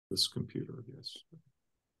This computer, yes.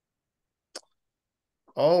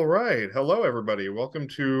 All right. Hello, everybody. Welcome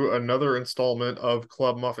to another installment of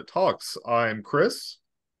Club Moffett Talks. I'm Chris.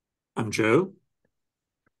 I'm Joe.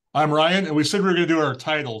 I'm Ryan, and we said we were going to do our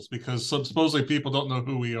titles because supposedly people don't know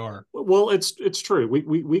who we are. Well, it's true.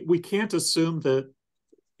 We can't assume that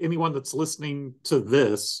anyone that's listening to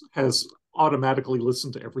this has automatically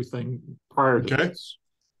listened to everything prior to Okay. this.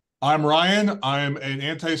 I'm Ryan. I'm an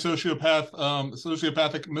anti-sociopath,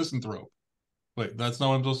 sociopathic misanthrope. Wait, that's not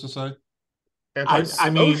what I'm supposed to say? I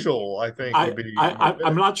mean, Antisocial, I think, would be more I'm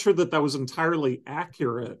fit. not sure that that was entirely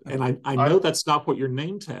accurate, and I know I'm that's not what your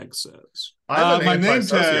name tag says. I'm an My name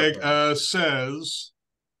tag anti-sociopath. says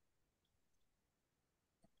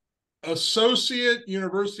Associate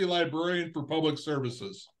University Librarian for Public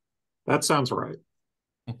Services. That sounds right.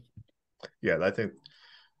 Yeah, I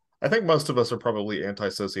think most of us are probably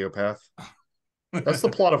anti-sociopath. That's the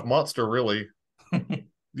plot of Monster, really.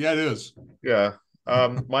 Yeah, it is. Yeah.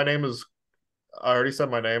 My name is I already said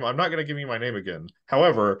my name. I'm not going to give you my name again.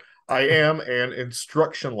 However, I am an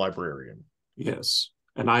instruction librarian. Yes,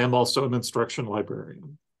 and I am also an instruction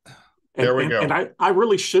librarian. There And we and and go. I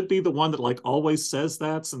really should be the one that like always says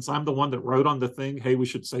that since I'm the one that wrote on the thing, hey, we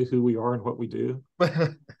should say who we are and what we do.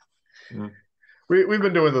 Yeah. We've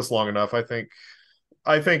been doing this long enough. I think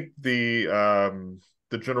the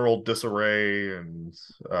general disarray and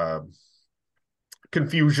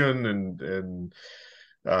confusion and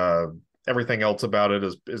uh, everything else about it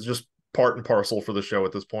is just part and parcel for the show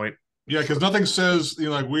at this point. Yeah, because nothing says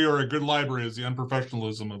like we are a good library as the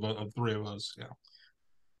unprofessionalism of three of us. Yeah.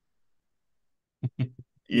 Yeah.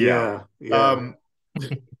 Yeah, yeah. Um,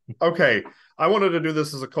 okay. I wanted to do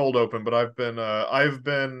this as a cold open, but I've been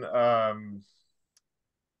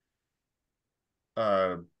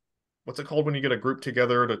what's it called when you get a group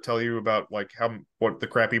together to tell you about like how what the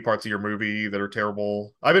crappy parts of your movie that are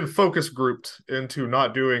terrible. I've been focus grouped into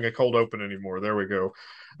not doing a cold open anymore. There we go.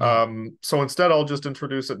 Oh. So instead, I'll just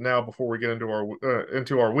introduce it now before we get into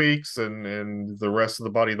our weeks and the rest of the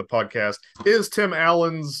body of the podcast. Is Tim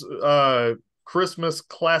Allen's Christmas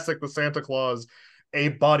classic, The Santa Claus, a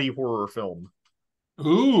body horror film?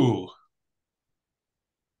 Ooh,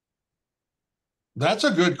 that's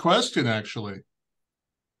a good question, actually.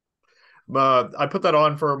 I put that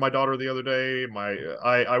on for my daughter the other day.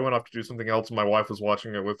 I went off to do something else, and my wife was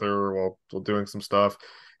watching it with her while doing some stuff.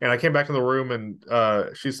 And I came back in the room,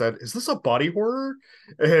 and she said, "Is this a body horror?"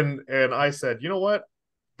 And I said, "You know what?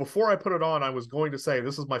 Before I put it on, I was going to say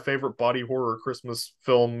this is my favorite body horror Christmas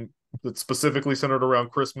film that's specifically centered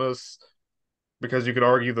around Christmas, because you could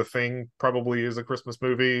argue The Thing probably is a Christmas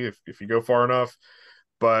movie if you go far enough.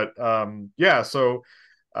 But yeah, so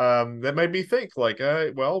that made me think like,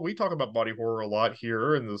 well, we talk about body horror a lot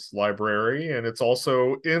here in this library, and it's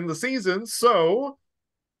also in the season. So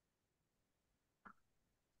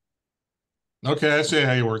Okay, I see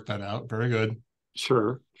how you work that out. Very good.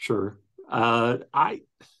 Sure, sure. Uh, I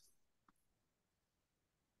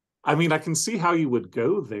I mean I can see how you would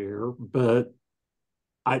go there, but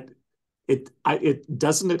I it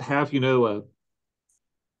doesn't it have,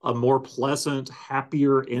 a more pleasant,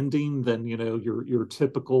 happier ending than, your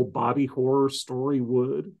typical body horror story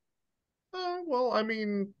would? well, I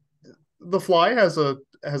mean, The Fly has a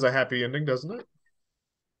happy ending, doesn't it?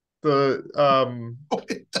 The Oh,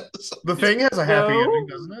 it does. The Thing has a happy ending,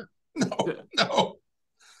 No. doesn't it? No, no.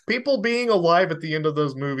 People being alive at the end of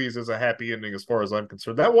those movies is a happy ending as far as I'm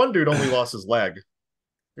concerned. That one dude only lost his leg.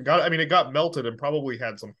 It got melted and probably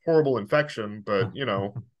had some horrible infection, but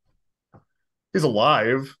he's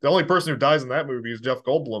alive. The only person who dies in that movie is Jeff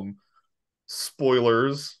Goldblum.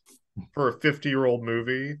 Spoilers for a 50-year-old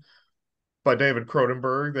movie by David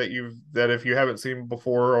Cronenberg that if you haven't seen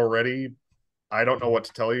before already, I don't know what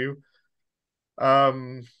to tell you.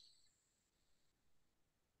 Um,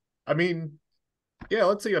 I mean, yeah,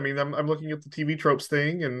 let's see. I mean, I'm looking at the TV tropes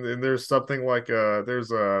thing, and there's something like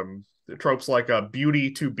there's tropes like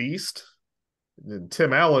Beauty to Beast. And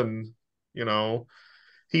Tim Allen, you know,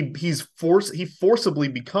 he forcibly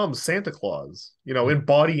becomes Santa Claus, in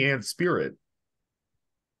body and spirit.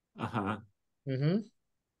 Uh-huh. Mm-hmm.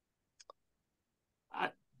 I,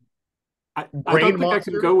 I Brain don't think I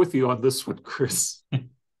can Monster, go with you on this one, Chris.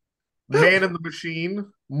 Man in the Machine,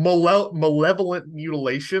 Malevolent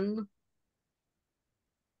Mutilation.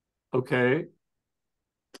 Okay.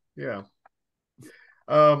 Yeah.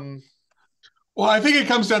 Um, Well, I think it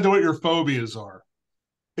comes down to what your phobias are.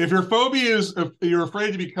 If your phobia is if you're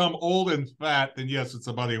afraid to become old and fat, then yes, it's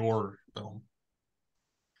a body horror film.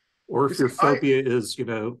 Or you if your see, I phobia is,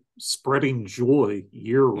 spreading joy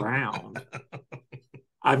year round.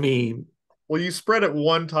 I mean, Well, you spread it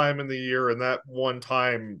one time in the year, and that one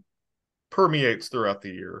time permeates throughout the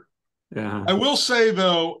year. Yeah. I will say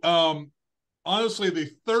though, honestly,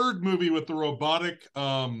 the third movie with the robotic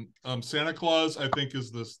Santa Claus, I think,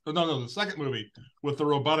 is this. No, the second movie with the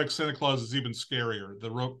robotic Santa Claus is even scarier.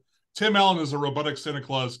 Tim Allen as a robotic Santa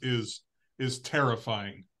Claus is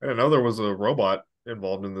terrifying. I didn't know there was a robot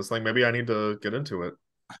involved in this thing. Maybe I need to get into it.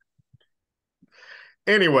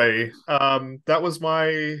 Anyway, that was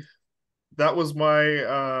my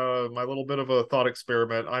little bit of a thought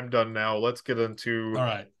experiment. I'm done now. Let's get All into,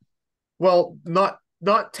 right. well, not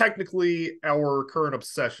technically our current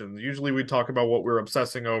obsessions. Usually we talk about what we're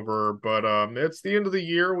obsessing over, but it's the end of the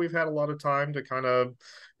year. We've had a lot of time to kind of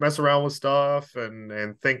mess around with stuff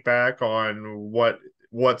and think back on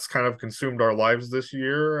what's kind of consumed our lives this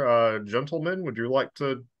year. Gentlemen, would you like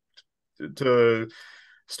to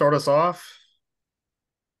start us off?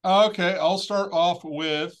 Okay, I'll start off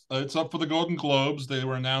with it's up for the Golden Globes. They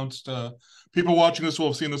were announced. People watching this will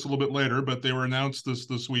have seen this a little bit later, but they were announced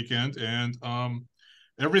this weekend, and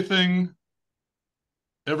everything,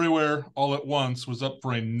 everywhere, all at once was up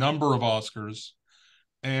for a number of Oscars,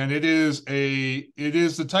 and it is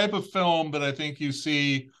the type of film that I think you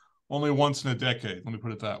see only once in a decade. Let me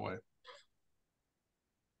put it that way.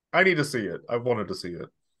 I need to see it. I've wanted to see it.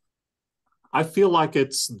 I feel like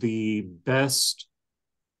it's the best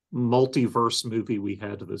multiverse movie we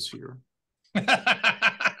had this year.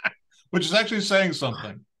 Which is actually saying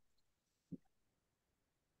something.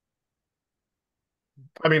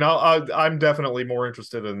 I mean, I'm definitely more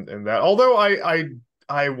interested in that. Although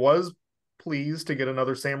I was pleased to get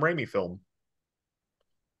another Sam Raimi film.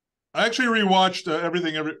 I actually rewatched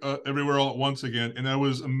Everywhere All at Once again, and I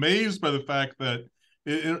was amazed by the fact that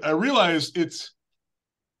I realized it's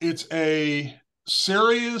a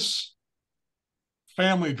serious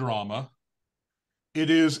family drama. It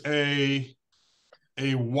is a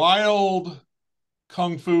wild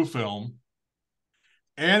kung fu film,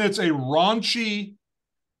 and it's a raunchy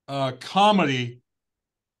comedy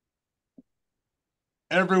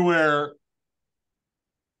everywhere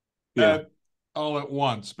Yeah. all at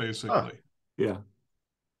once, Huh. basically. Yeah.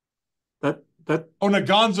 That Oh, and a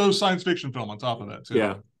gonzo science fiction film on top of that, too.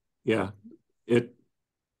 yeah. Yeah. It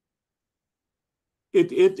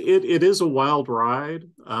it is a wild ride.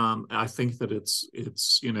 I think that it's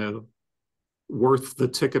worth the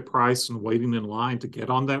ticket price and waiting in line to get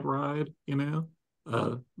on that ride.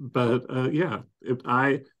 But yeah,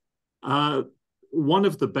 uh, one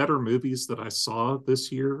of the better movies that I saw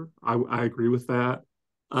this year. I agree with that.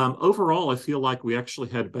 Overall, I feel like we actually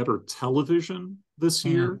had better television this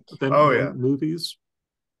Mm. year Oh yeah. than movies.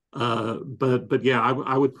 But yeah,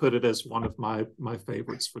 I would put it as one of my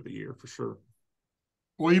favorites for the year for sure.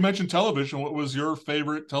 Well, you mentioned television. What was your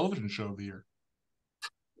favorite television show of the year?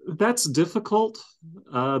 That's difficult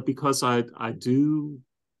because I do.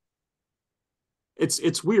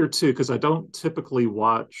 It's weird too because I don't typically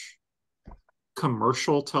watch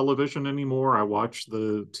commercial television anymore. I watch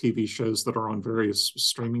the TV shows that are on various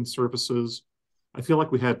streaming services. I feel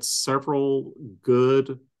like we had several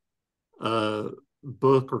good uh,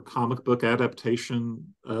 book or comic book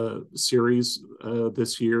adaptation series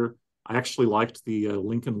this year. I actually liked the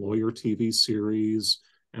Lincoln Lawyer TV series.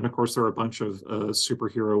 And of course, there are a bunch of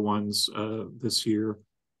superhero ones this year.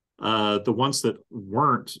 The ones that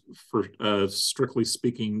weren't, for strictly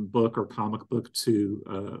speaking, book or comic book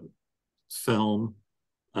to film.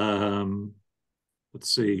 Um,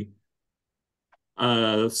 let's see.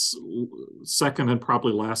 Uh, Second and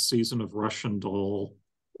probably last season of Russian Doll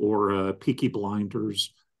or Peaky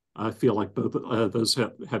Blinders. I feel like both those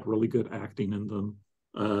had really good acting in them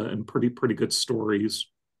and pretty good stories.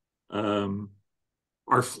 Um,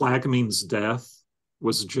 Our Flag Means Death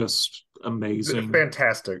was just amazing,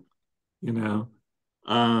 Fantastic. you know.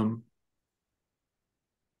 Um,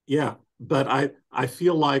 yeah, but I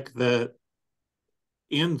feel like that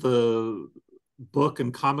in the book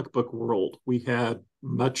and comic book world, we had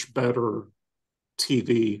much better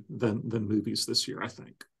TV than movies this year, I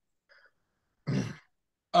think.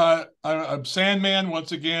 I'm Sandman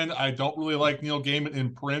once again. I don't really like Neil Gaiman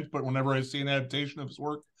in print, but whenever I see an adaptation of his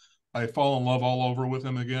work, I fall in love all over with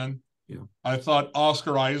him again. Yeah, I thought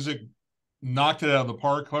Oscar Isaac knocked it out of the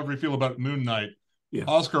park. However you feel about Moon Knight, yeah,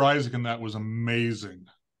 Oscar Isaac in that was amazing.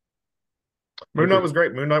 Moon Knight was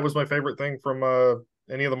great. Moon Knight was my favorite thing from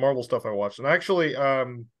any of the Marvel stuff I watched. And actually, yeah,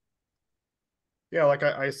 like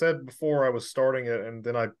I said before, I was starting it, and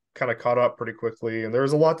then I kind of caught up pretty quickly. And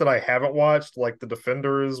there's a lot that I haven't watched, like The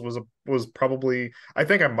Defenders was probably, I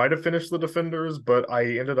think I might have finished The Defenders, but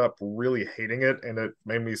I ended up really hating it, and it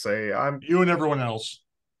made me say I'm You and everyone else.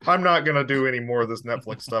 I'm not gonna do any more of this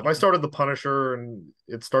Netflix stuff. I started The Punisher and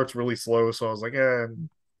it starts really slow, so I was like, yeah,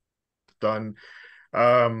 done.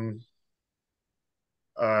 Um,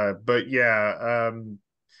 but yeah,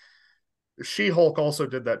 She-Hulk also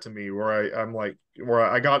did that to me, where I'm like, where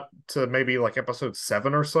I got to maybe like episode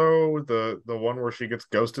 7 or so, the one where she gets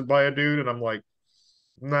ghosted by a dude, and I'm like,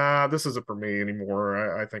 nah, this isn't for me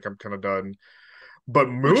anymore. I think I'm kind of done. But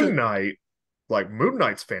Which is, Moon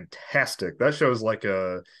Knight's fantastic. That show's like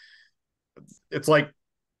it's like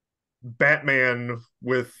Batman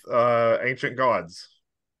with ancient gods.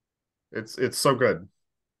 It's so good.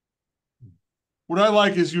 what I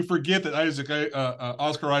like is you forget that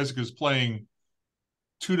Oscar Isaac is playing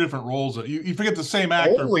two different roles. You forget the same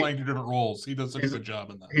actor Only playing two different roles. He does such a he's good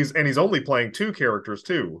job in that. he's only playing two characters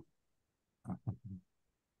too.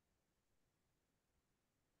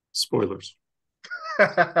 Spoilers.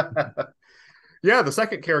 Yeah, the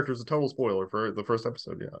second character is a total spoiler for the first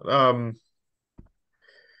episode. Yeah.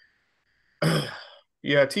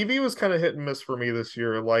 Yeah, TV was kind of hit and miss for me this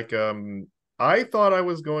year. Like, I thought I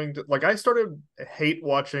was going to like I started hate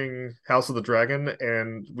watching House of the Dragon,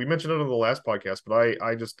 and we mentioned it on the last podcast, but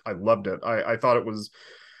I loved it. I thought it was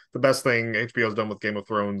the best thing HBO's done with Game of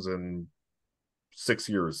Thrones in 6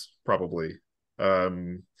 years, probably.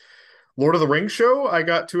 Um, Lord of the Rings show, I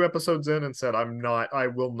got 2 episodes in and said, I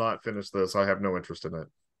will not finish this. I have no interest in it.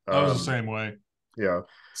 I was the Um, same way. yeah.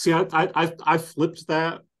 See, I flipped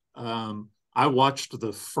that. I watched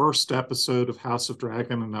the first episode of House of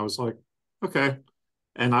Dragon, and I was like, okay.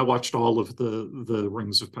 And I watched all of the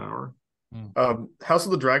Rings of Power. House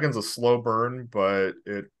of the Dragon's a slow burn, but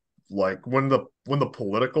it like when the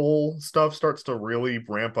political stuff starts to really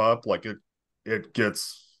ramp up, like it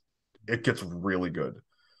gets it gets really good.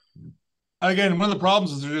 Again, one of the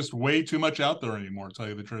problems is there's just way too much out there anymore, to tell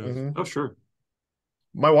you the truth. Mm-hmm. Oh, sure.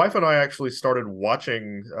 My wife and I actually started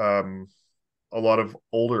watching a lot of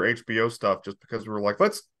older HBO stuff just because we were like,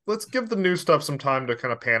 let's give the new stuff some time to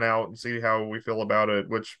kind of pan out and see how we feel about it,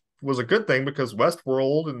 which was a good thing because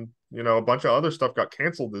Westworld and a bunch of other stuff got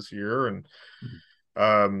canceled this year. And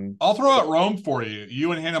I'll throw out Rome for you.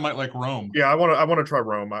 You and Hannah might like Rome. yeah, I want to try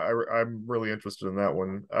Rome. I'm really interested in that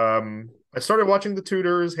one. I started watching The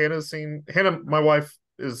Tudors. Hannah. My wife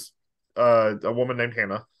is a woman named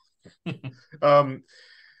Hannah. Um,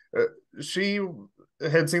 uh, she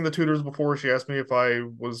had seen The Tudors before. She asked me if I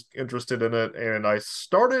was interested in it, and I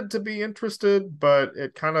started to be interested, but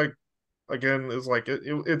it kind of again is like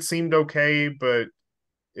it seemed okay, but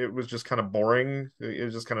it was just kind of boring. It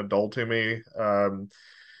was just kind of dull to me.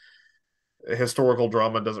 Historical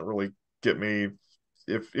drama doesn't really get me.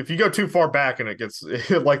 If you go too far back and it gets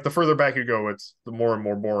like the further back you go, it's the more and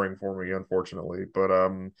more boring for me, unfortunately. But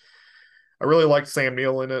I really liked Sam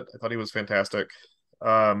Neill in it. I thought he was fantastic.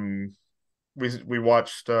 Um, we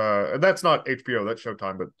watched that's not HBO, that's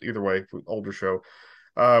Showtime, but either way, older show.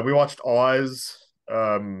 We watched Oz.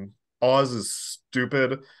 Oz is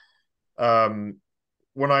stupid. Um,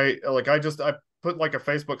 when I put like a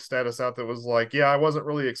Facebook status out that was like, yeah, I wasn't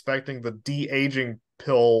really expecting the de-aging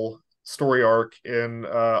pill story arc in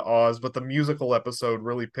Oz, but the musical episode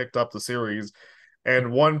really picked up the series.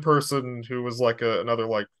 And one person who was like another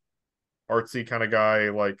like artsy kind of guy,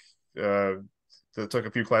 like uh that took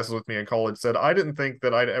a few classes with me in college, said, I didn't think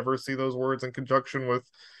that I'd ever see those words in conjunction with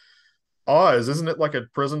Oz. Isn't it like a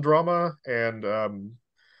prison drama? And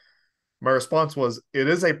my response was, it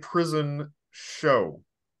is a prison show.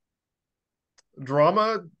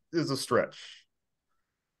 Drama is a stretch.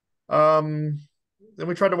 Um, then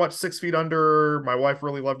we tried to watch 6 Feet Under. My wife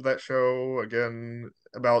really loved that show. Again,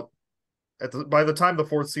 by the time the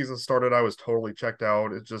fourth season started, I was totally checked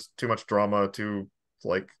out. It's just too much drama, too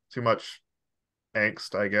much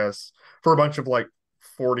angst, I guess, for a bunch of like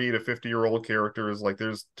 40 to 50-year-old characters. Like,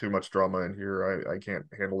 there's too much drama in here. I can't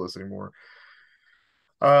handle this anymore.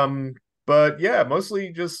 Um, but yeah,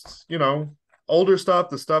 mostly just, older stuff,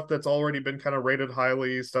 the stuff that's already been kind of rated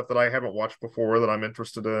highly, stuff that I haven't watched before that I'm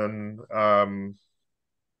interested in. I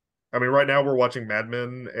mean, right now we're watching Mad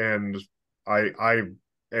Men, and I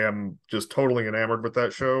am just totally enamored with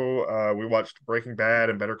that show. We watched Breaking Bad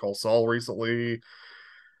and Better Call Saul recently.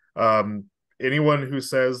 Um, Anyone who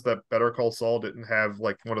says that Better Call Saul didn't have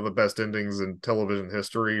like one of the best endings in television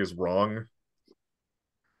history is wrong.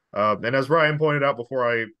 And as Ryan pointed out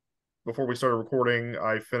before we started recording,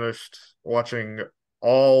 I finished watching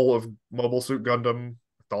all of Mobile Suit Gundam,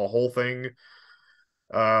 the whole thing.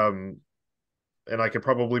 Um, and I could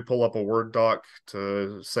probably pull up a Word doc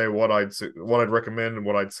to say what I'd recommend and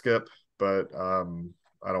what I'd skip, but I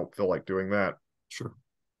don't feel like doing that. Sure.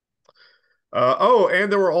 Oh,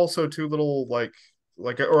 and there were also two little like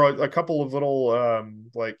a couple of little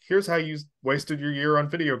like here's how you wasted your year on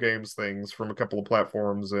video games things from a couple of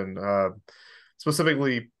platforms, and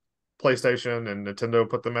specifically PlayStation and Nintendo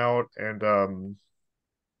put them out, and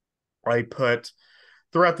I put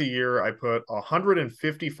throughout the year I put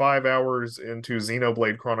 155 hours into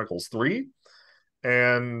Xenoblade Chronicles 3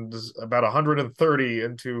 and about 130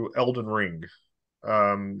 into Elden Ring.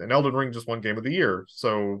 And Elden Ring just won Game of the Year,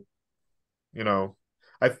 so you know,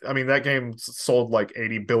 I mean that game sold like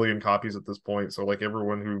 80 billion copies at this point, so like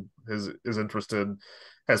everyone who is interested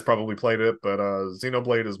has probably played it. But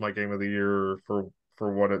Xenoblade is my game of the year for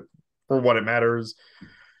what it matters.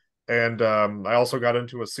 And I also got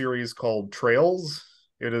into a series called Trails.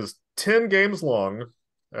 It is 10 games long.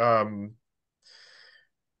 Um,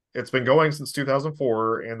 it's been going since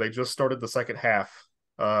 2004, and they just started the second half.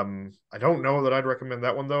 I don't know that I'd recommend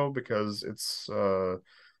that one though, because it's a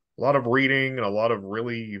lot of reading and a lot of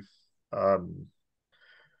really um,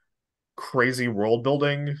 crazy world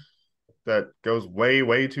building that goes way,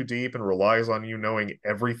 way too deep and relies on you knowing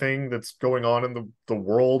everything that's going on in the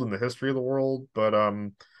world and the history of the world. But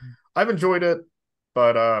I've enjoyed it,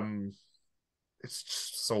 but it's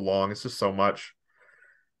just so long. It's just so much.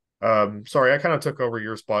 Sorry, I kind of took over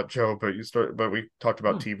your spot, Joe, but we talked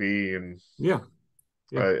about Oh, TV, and yeah,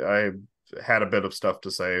 yeah, I had a bit of stuff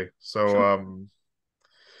to say. So sure.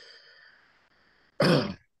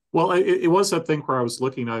 Well, it was that thing where I was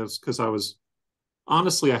looking. Because I was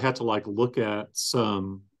honestly, I had to like look at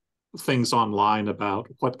some things online about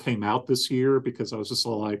what came out this year, because I was just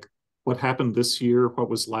all like, what happened this year? What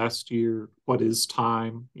was last year? What is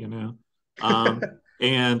time?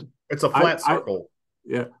 And it's a I, flat I, circle.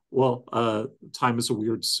 yeah, well, time is a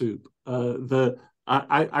weird soup.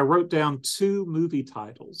 I wrote down two movie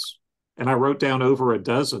titles, and I wrote down over a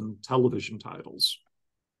dozen television titles.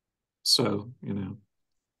 So,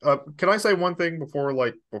 Can I say one thing before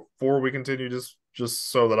we continue,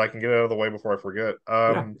 just so that I can get it out of the way before I forget?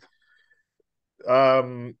 yeah,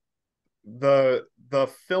 Um, the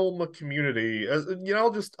film community,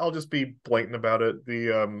 I'll just be blatant about it.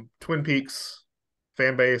 The Twin Peaks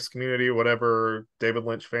fan base, community, whatever, David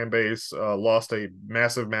Lynch fan base, lost a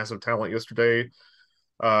massive talent yesterday.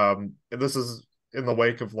 And this is in the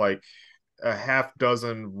wake of like a half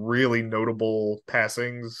dozen really notable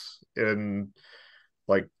passings in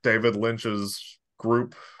like David Lynch's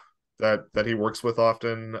group that he works with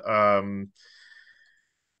often.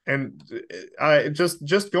 And I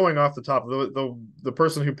just going off the top, the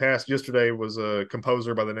person who passed yesterday was a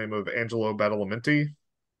composer by the name of Angelo Badalamenti,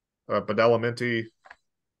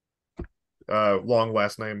 long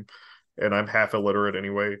last name, and I'm half illiterate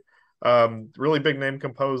anyway. Really big name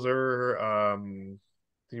composer.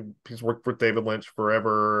 He's worked with David Lynch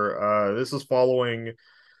forever. This is following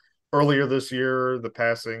earlier this year the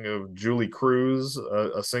passing of Julie Cruz,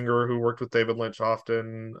 a singer who worked with David Lynch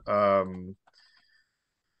often. Al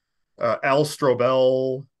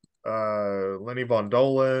Strobel, Lenny Von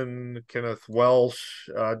Dolan, Kenneth Welsh.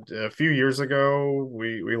 A few years ago,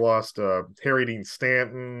 we lost Harry Dean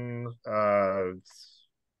Stanton.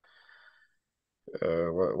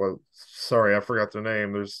 Sorry, I forgot their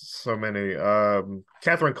name. There's so many.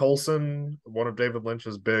 Catherine Coulson, one of David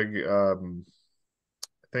Lynch's big, I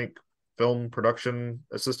think, film production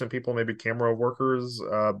assistant people, maybe camera workers.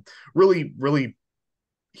 Really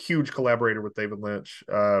huge collaborator with David Lynch.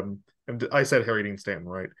 And I said Harry Dean Stanton,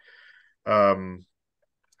 right? Um,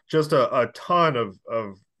 just a ton of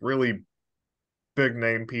really big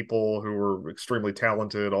name people who were extremely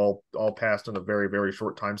talented, all passed in a very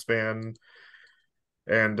short time span,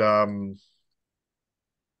 and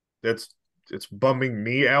it's it's bumming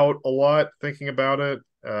me out a lot thinking about it.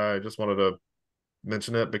 I just wanted to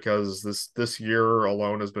mention it because this year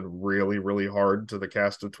alone has been really hard to the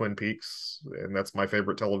cast of Twin Peaks, and that's my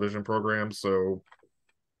favorite television program. So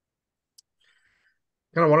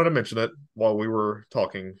kind of wanted to mention it while we were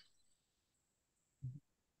talking.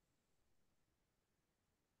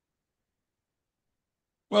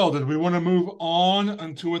 Well, did we want to move on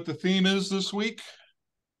into what the theme is this week?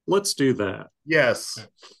 let's do that. Yes. Okay.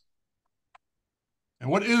 And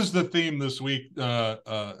what is the theme this week,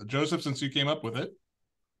 Joseph, since you came up with it?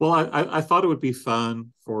 Well, I thought it would be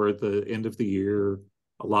fun for the end of the year.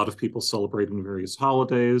 A lot of people celebrating various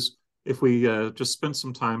holidays. If we just spend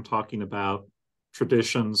some time talking about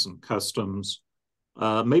traditions and customs,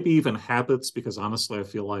 maybe even habits, because honestly, I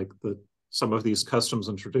feel like that some of these customs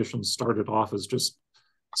and traditions started off as just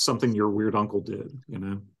something your weird uncle did.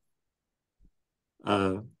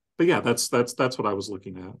 Uh, but yeah, that's what I was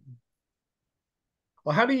looking at.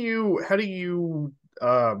 Well, how do you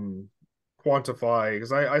quantify,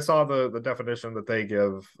 because I saw the definition that they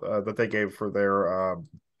gave for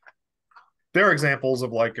their examples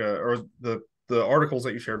of like or the articles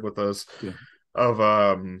that you shared with us Yeah.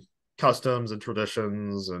 of customs and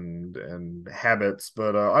traditions and habits.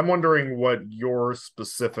 But I'm wondering what your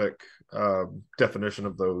specific definition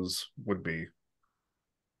of those would be.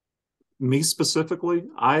 Me specifically,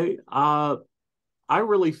 I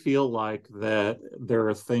really feel like that they're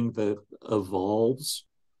a thing that evolves.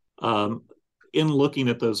 Um, in looking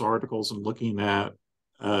at those articles and looking at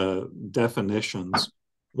definitions,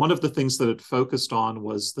 one of the things that it focused on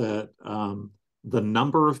was that the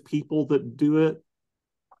number of people that do it,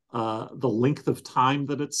 the length of time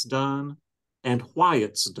that it's done, and why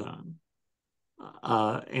it's done.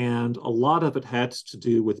 And a lot of it had to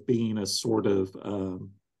do with being a sort of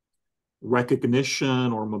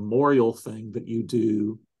recognition or memorial thing that you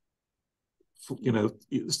do. You know,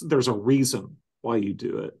 there's a reason why you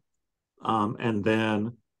do it. And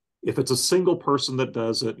then if it's a single person that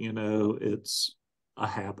does it, you know, it's a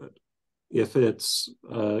habit. If it's,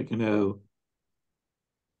 you know,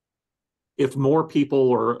 if more people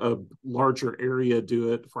or a larger area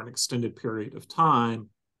do it for an extended period of time,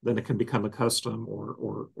 then it can become a custom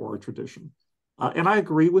or a tradition. And I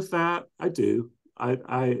agree with that. I do. I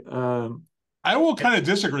will kind of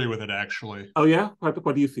disagree with it, actually. Oh yeah,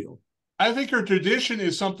 what do you feel? I think a tradition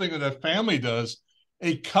is something that a family does.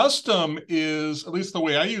 A custom is, at least the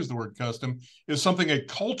way I use the word custom, is something a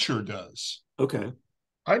culture does. Okay.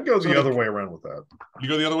 I'd go So the other way around with that. You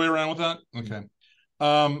go the other way around with that? Okay.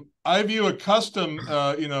 I view a custom,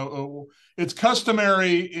 it's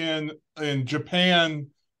customary in Japan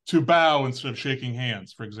to bow instead of shaking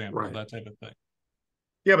hands, for example, Right. that type of thing.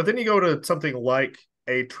 Yeah, but then you go to something like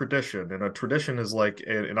a tradition, and a tradition is like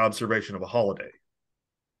an observation of a holiday.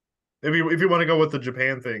 If you want to go with the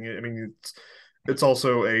Japan thing, I mean, it's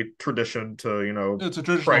also a tradition to It's a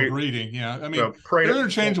traditional pray greeting. Yeah. I mean, pray they're to,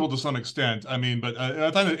 interchangeable to some extent. I mean, but I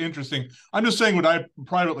find it interesting. I'm just saying what I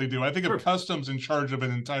privately do. I think of Sure. customs in charge of an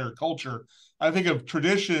entire culture. I think of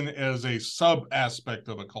tradition as a sub aspect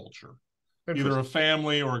of a culture, either a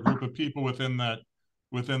family or a group of people within that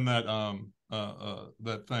thing.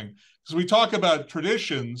 Because we talk about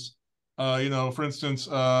traditions, for instance,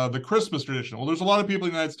 the Christmas tradition. Well, there's a lot of people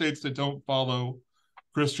in the United States that don't follow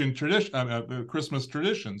Christian tradition, Christmas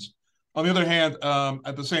traditions. On the other hand,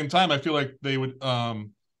 at the same time, I feel like they would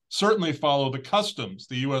certainly follow the customs,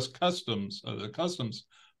 the U.S. customs, the customs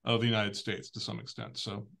of the United States to some extent.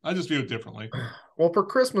 So I just view it differently. Well, for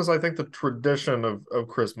Christmas, I think the tradition of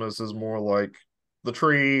Christmas is more like the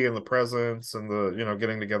tree and the presents and the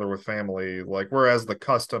getting together with family. Like whereas the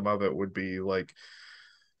custom of it would be like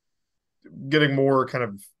getting more kind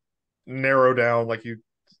of narrow down, like you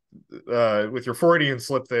with your Freudian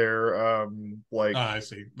slip there, like I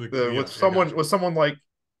see. with Yeah, I got you. someone like,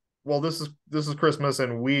 well, this is Christmas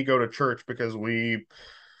and we go to church because we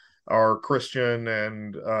are Christian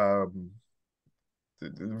and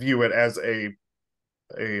view it as a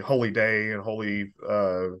holy day and holy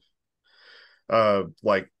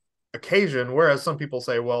like occasion, whereas some people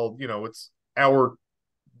say, well, it's our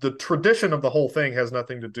the tradition of the whole thing has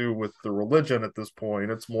nothing to do with the religion at this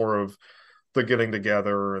point. It's more of the getting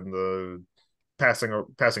together and the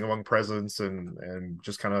passing among presents and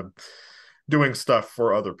just kind of doing stuff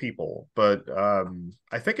for other people. But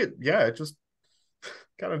I think it just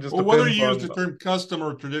kind of just Well, whether depends you use on. the term custom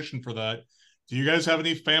or tradition for that, do you guys have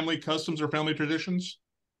any family customs or family traditions?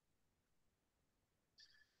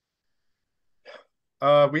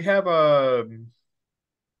 We have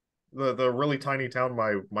the really tiny town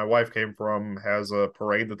my wife came from has a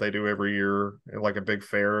parade that they do every year, and like a big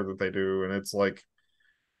fair that they do, and it's like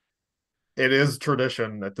it is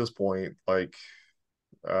tradition at this point. Like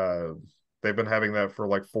uh they've been having that for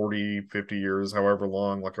like 40, 50 years, however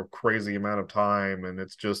long, like a crazy amount of time, and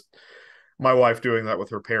it's just my wife doing that with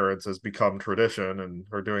her parents has become tradition, and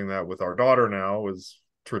her doing that with our daughter now is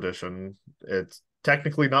tradition. It's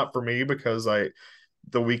technically not for me because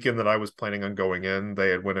the weekend that I was planning on going in, they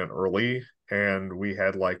had went in early, and we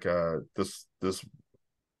had like this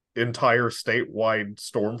entire statewide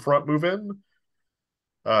storm front move in.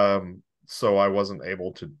 So I wasn't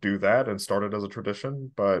able to do that and start it as a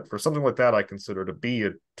tradition. But for something like that, I consider to be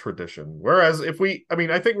a tradition. Whereas I mean,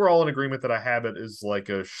 I think we're all in agreement that a habit is like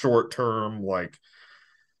a short term, like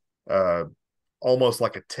uh almost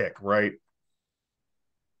like a tick, right?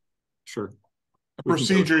 Sure. A We can go with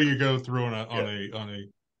procedure that. you go through Yeah. on a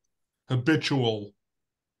habitual.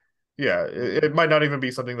 Yeah. It might not even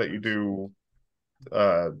be something that you do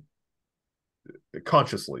uh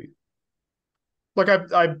consciously. Like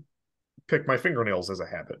I pick my fingernails as a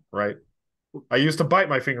habit, right? I used to bite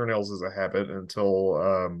my fingernails as a habit until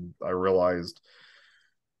I realized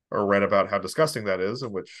or read about how disgusting that is,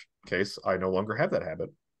 in which case I no longer have that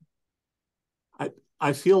habit. I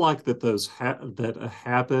I feel like that that a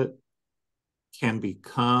habit can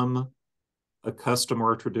become a custom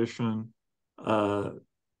or a tradition, uh,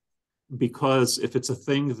 because if it's a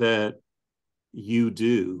thing that you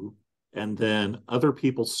do and then other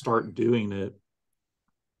people start doing it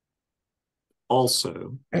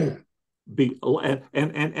also, and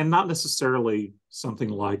not necessarily something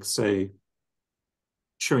like, say,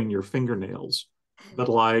 chewing your fingernails, but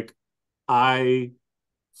like I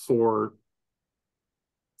for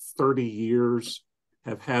 30 years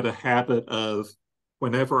have had a habit of,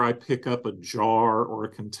 whenever I pick up a jar or a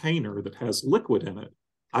container that has liquid in it,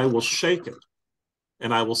 I will shake it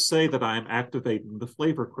and I will say that I am activating the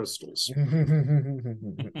flavor crystals.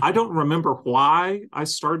 I don't remember why I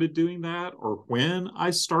started doing that or when I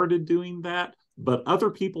started doing that, but other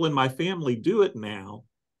people in my family do it now.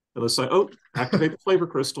 And they say, oh, activate the flavor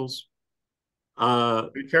crystals.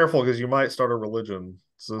 Be careful because you might start a religion.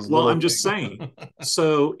 It's those Well, little I'm just things. saying.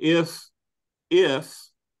 So if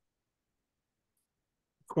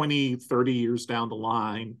 20, 30 years down the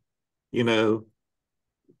line, you know,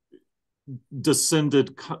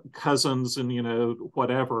 descended cousins and,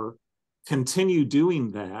 whatever, continue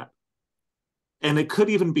doing that, and it could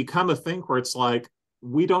even become a thing where it's like,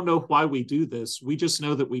 we don't know why we do this, we just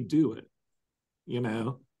know that we do it, you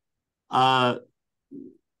know uh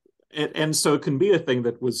and so it can be a thing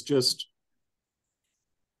that was just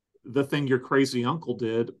the thing your crazy uncle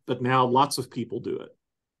did, but now lots of people do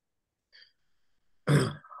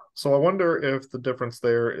it. So I wonder if the difference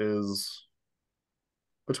there is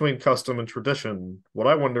between custom and tradition. What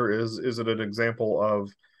I wonder is it an example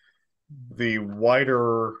of the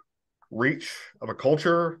wider reach of a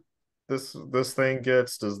culture this thing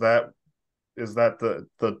gets? Is that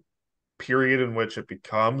the period in which it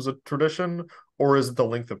becomes a tradition, or is it the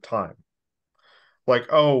length of time? Like,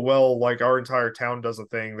 oh, well, like our entire town does a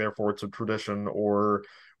thing, therefore it's a tradition, or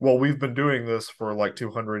well, we've been doing this for like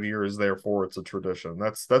 200 years, therefore it's a tradition.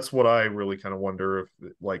 That's what I really kind of wonder if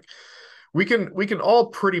like we can all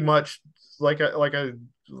pretty much like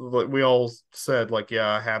we all said, like,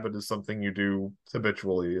 yeah, a habit is something you do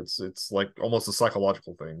habitually. It's like almost a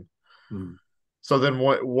psychological thing. Hmm. So then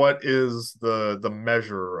what is the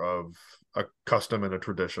measure of a custom and a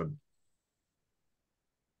tradition?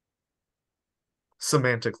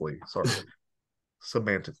 Semantically, sorry.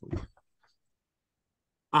 Semantically.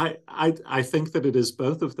 I think that it is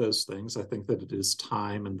both of those things. I think that it is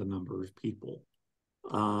time and the number of people.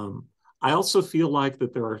 um I also feel like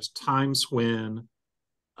that there are times when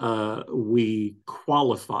we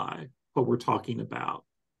qualify what we're talking about,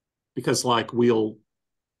 because like we'll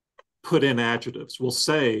put in adjectives. We'll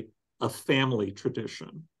say a family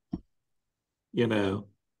tradition, you know,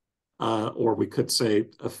 or we could say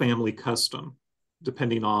a family custom,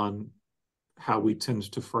 depending on how we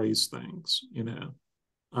tend to phrase things, you know.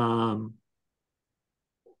 Um,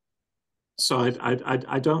 so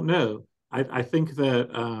I don't know. I think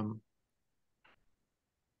that,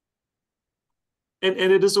 and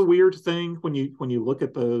it is a weird thing when you look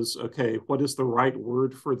at those. Okay, what is the right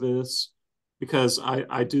word for this? Because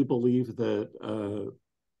I do believe that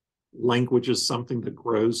language is something that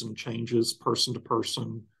grows and changes person to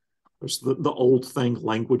person. There's the old thing,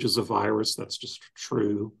 language is a virus. That's just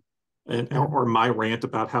true. And or my rant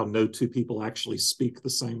about how no two people actually speak the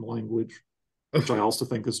same language, which I also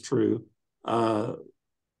think is true. Uh,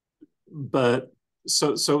 but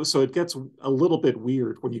so it gets a little bit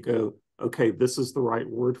weird when you go, okay, this is the right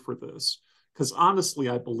word for this. Because honestly,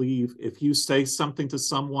 I believe if you say something to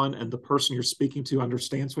someone and the person you're speaking to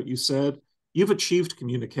understands what you said, you've achieved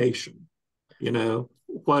communication. You know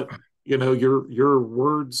what? Your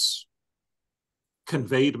words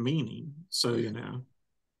conveyed meaning. So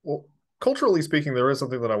Well, culturally speaking, there is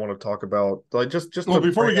something that I want to talk about. Like just Well, to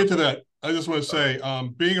before we bring get up. to that, I just want to say,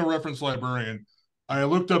 being a reference librarian, I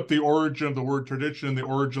looked up the origin of the word tradition and the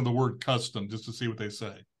origin of the word custom just to see what they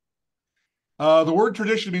say. The word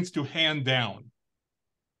tradition means to hand down,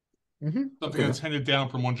 something okay, that's handed down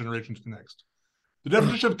from one generation to the next. The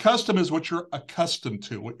definition of custom is what you're accustomed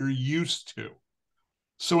to, what you're used to.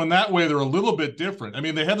 So in that way, they're a little bit different. I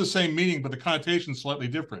mean, they have the same meaning, but the connotation is slightly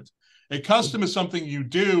different. A custom is something you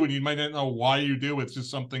do, and you might not know why you do. It's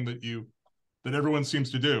just something that everyone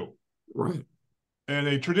seems to do. right. And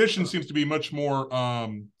a tradition seems to be much more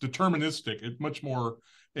deterministic. It's much more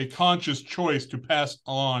a conscious choice to pass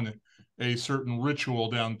on a certain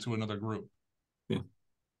ritual down to another group. Yeah.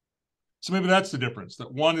 So maybe that's the difference.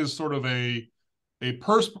 That one is sort of a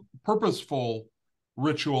purposeful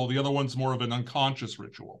ritual. The other one's more of an unconscious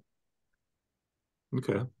ritual.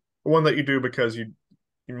 Okay. One that you do because you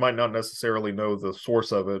might not necessarily know the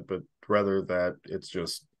source of it, but rather that it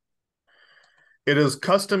is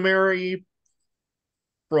customary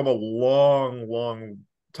from a long, long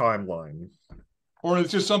timeline. Or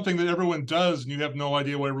it's just something that everyone does, and you have no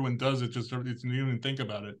idea why everyone does it. Just you don't even think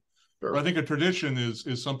about it. Sure. But I think a tradition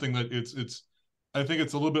is something that it's. I think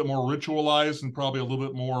it's a little bit more ritualized and probably a little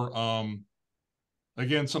bit more,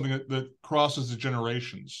 again, something that crosses the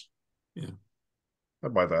generations. Yeah.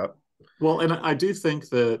 I'd buy that. Well, and I do think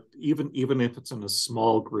that even if it's in a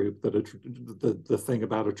small group, that the thing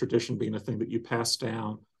about a tradition being a thing that you pass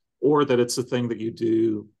down, or that it's a thing that you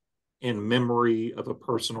do in memory of a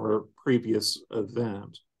person or a previous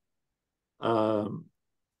event. Because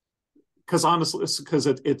honestly, because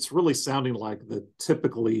it's really sounding like that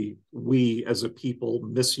typically we as a people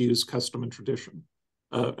misuse custom and tradition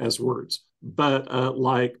as words. But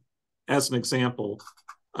like, as an example,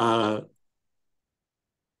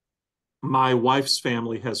 my wife's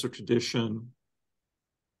family has a tradition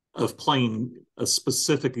of playing a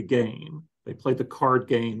specific game. They play the card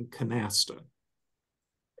game Canasta.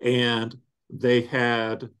 And they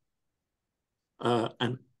had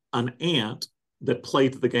an aunt that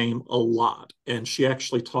played the game a lot. And she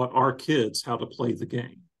actually taught our kids how to play the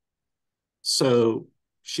game. So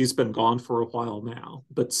she's been gone for a while now,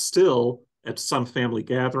 but still at some family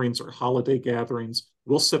gatherings or holiday gatherings,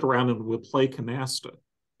 we'll sit around and we'll play Canasta.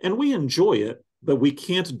 And we enjoy it, but we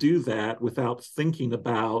can't do that without thinking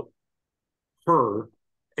about her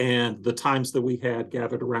and the times that we had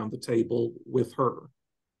gathered around the table with her.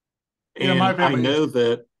 Yeah, And my I family know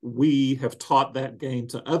that we have taught that game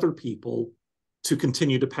to other people to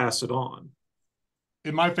continue to pass it on.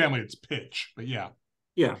 in my family it's pitch, but yeah.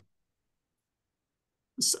 Yeah.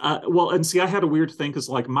 Well, and see, I had a weird thing because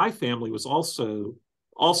like my family was also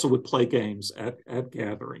would play games at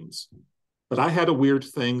gatherings. But I had a weird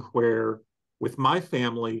thing where with my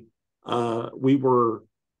family, we were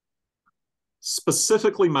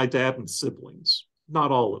specifically my dad and siblings,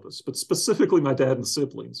 not all of us, but specifically my dad and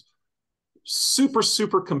siblings, super,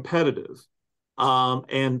 super competitive,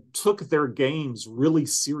 and took their games really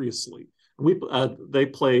seriously. They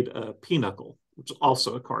played Pinochle, which is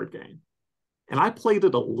also a card game. And I played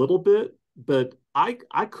it a little bit, but I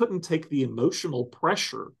couldn't take the emotional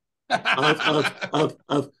pressure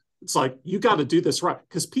of it's like, you got to do this right,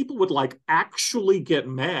 because people would like actually get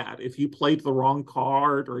mad if you played the wrong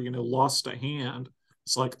card or lost a hand.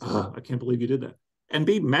 It's like, I can't believe you did that, and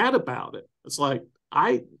be mad about it. It's like,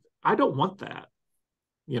 I don't want that.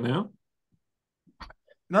 In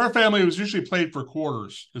our family, it was usually played for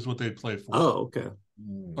quarters, is what they'd play for. Oh, okay.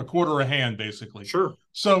 A quarter a hand, basically. Sure.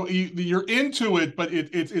 So you're into it, but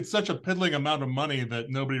it's such a piddling amount of money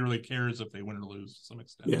that nobody really cares if they win or lose to some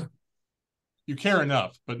extent. Yeah. You care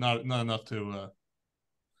enough, but not enough to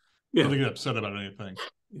really get upset about anything.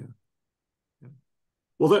 Yeah.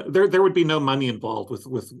 Well, there would be no money involved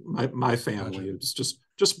with my family. Gotcha. It's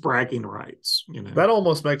just bragging rights. That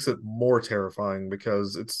almost makes it more terrifying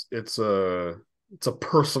because it's a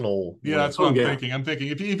personal. Yeah, that's what I'm thinking. I'm thinking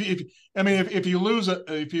if you lose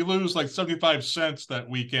like 75 cents that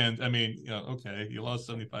weekend, okay, you lost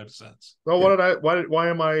 75 cents. Well, why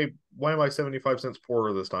am I 75 cents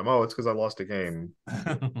poorer this time? Oh, it's because I lost a game.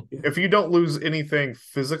 If you don't lose anything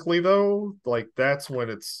physically though, like that's when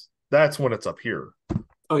it's up here.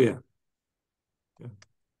 Oh yeah.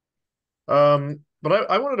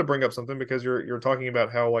 But I wanted to bring up something because you're talking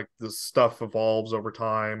about how like this stuff evolves over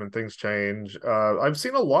time and things change. I've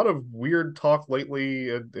seen a lot of weird talk lately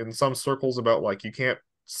in some circles about like you can't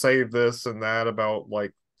say this and that about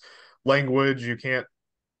like language. You can't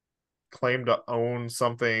claim to own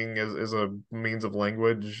something as a means of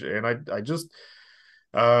language. And I just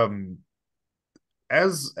as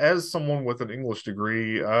someone with an English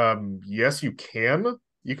degree, yes, you can.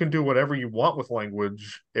 You can do whatever you want with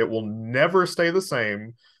language. It will never stay the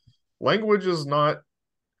same. Language is not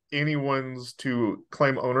anyone's to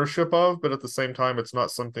claim ownership of, but at the same time, it's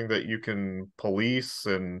not something that you can police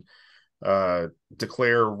and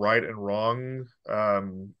declare right and wrong.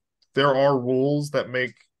 There are rules that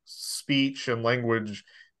make speech and language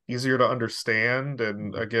easier to understand,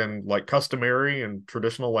 and again, like customary and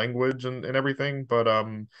traditional language and everything, but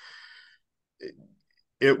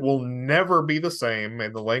it will never be the same,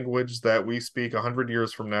 and the language that we speak 100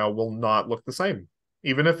 years from now will not look the same.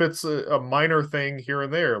 Even if it's a minor thing here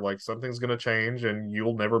and there, like something's going to change and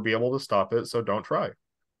you'll never be able to stop it, so don't try.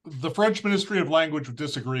 The French Ministry of Language would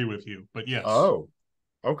disagree with you, but yes. Oh,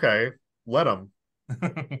 okay. Let them.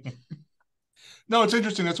 No, it's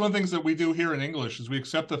interesting. That's one of the things that we do here in English is we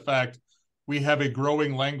accept the fact we have a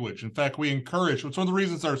growing language. In fact, we encourage, it's one of the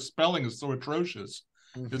reasons our spelling is so atrocious.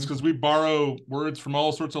 It's because we borrow words from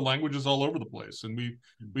all sorts of languages all over the place. And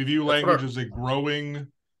we view language as a growing,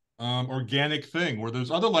 organic thing, where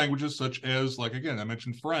there's other languages such as, like, again, I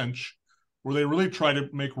mentioned French, where they really try to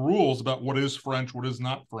make rules about what is French, what is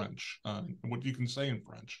not French, and what you can say in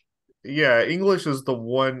French. Yeah, English is the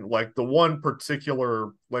one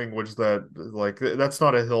particular language that, like, that's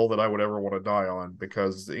not a hill that I would ever want to die on,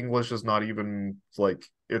 because English is not even like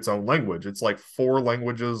its own language. It's like four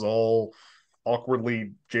languages all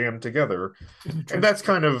awkwardly jammed together. And that's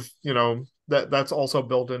kind of, that's also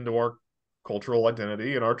built into our cultural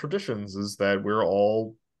identity and our traditions, is that we're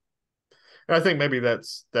all, and I think maybe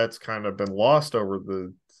that's kind of been lost over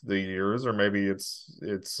the years, or maybe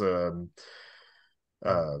it's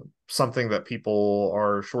uh, something that people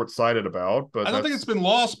are short-sighted about. But I don't think it's been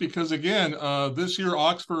lost because, again, this year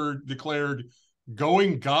Oxford declared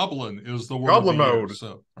going goblin is the word goblin of the mode. Year.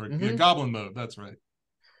 So, yeah, goblin mode. That's right.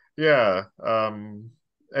 Yeah. And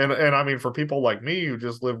I mean, for people like me who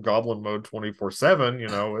just live goblin mode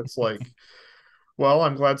 24/7, it's like, well,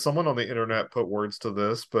 I'm glad someone on the internet put words to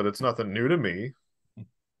this, but it's nothing new to me.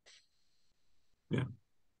 Yeah.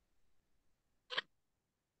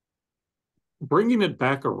 Bringing it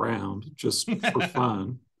back around just for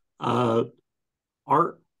fun, are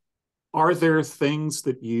there things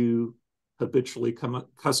that you habitually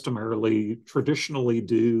customarily traditionally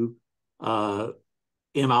do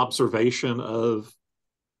in observation of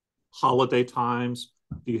holiday times?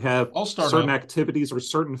 Do you have certain activities or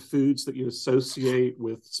certain foods that you associate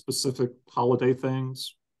with specific holiday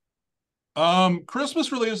things?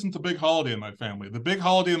 Christmas really isn't the big holiday in my family. The big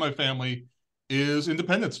holiday in my family is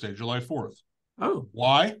Independence Day, July 4th. Oh.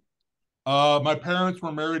 Why? My parents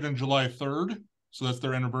were married on July 3rd, so that's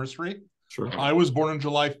their anniversary. Sure. I was born on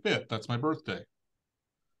July 5th. That's my birthday.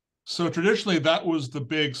 So traditionally, that was the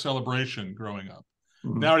big celebration growing up.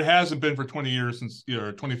 Now, it hasn't been for 20 years since,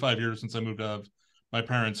 25 years since I moved out of my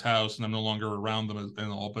parents' house, and I'm no longer around them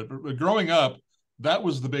and all. But growing up, that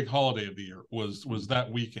was the big holiday of the year, was that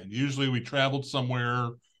weekend. Usually we traveled somewhere,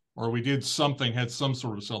 or we did something, had some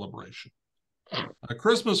sort of celebration.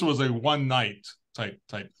 Christmas was a one night type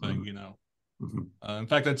thing, in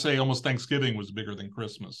fact, I'd say almost Thanksgiving was bigger than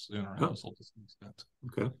Christmas in our household to some extent.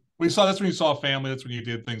 Okay. That's when you saw family. That's when you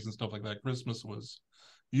did things and stuff like that. Christmas was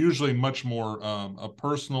usually much more a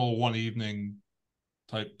personal one evening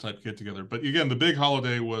type get together. But again, the big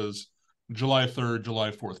holiday was July 3rd,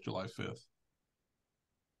 July 4th, July 5th.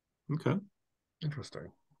 Okay.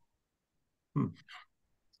 Interesting.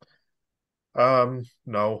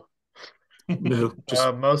 No, No.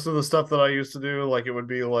 just most of the stuff that I used to do, like, it would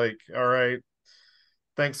be like, all right,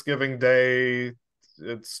 Thanksgiving Day,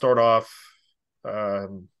 it'd start off,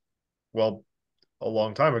 well, a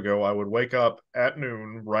long time ago, I would wake up at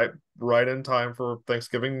noon, right in time for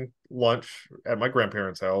Thanksgiving lunch at my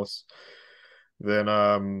grandparents' house. Then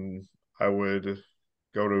I would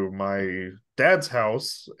go to my dad's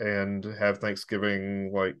house and have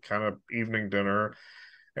Thanksgiving, like, kind of evening dinner.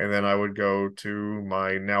 And then I would go to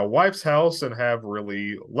my now wife's house and have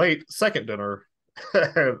really late second dinner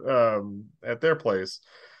at their place.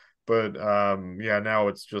 But yeah, now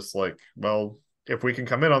it's just like, well, if we can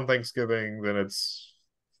come in on Thanksgiving, then it's,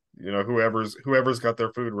 whoever's got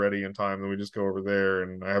their food ready in time, then we just go over there.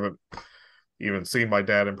 And I haven't even seen my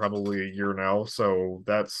dad in probably a year now, so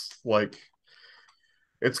that's like,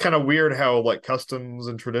 it's kind of weird how, like, customs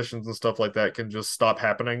and traditions and stuff like that can just stop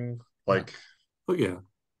happening. Like, oh yeah.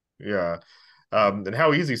 Yeah. And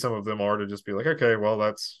how easy some of them are to just be like, okay, well,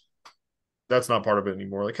 that's not part of it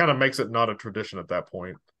anymore. It kind of makes it not a tradition at that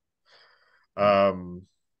point. I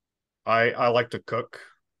like to cook.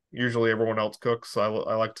 Usually everyone else cooks. I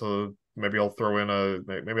like to, maybe I'll throw in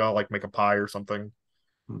maybe I'll, like, make a pie or something.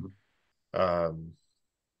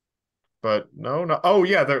 But no. Oh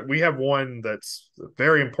yeah, we have one that's a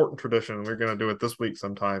very important tradition. We're gonna do it this week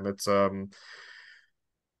sometime. It's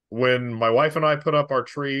when my wife and I put up our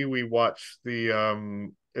tree, we watch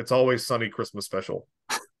the It's Always Sunny Christmas special.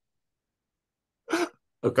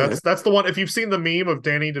 Okay. That's the one. If you've seen the meme of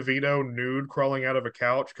Danny DeVito nude crawling out of a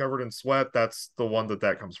couch covered in sweat, that's the one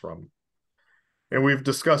that comes from. And we've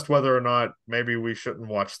discussed whether or not maybe we shouldn't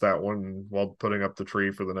watch that one while putting up the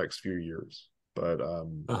tree for the next few years. But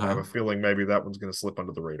I have a feeling maybe that one's going to slip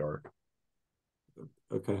under the radar.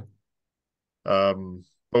 Okay. But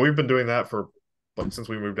we've been doing that for, like, since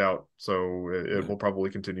we moved out, so it will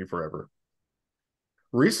probably continue forever.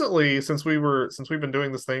 Recently, since we've been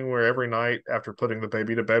doing this thing where every night after putting the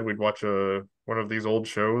baby to bed, we'd watch one of these old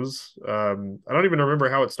shows. I don't even remember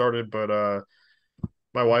how it started, but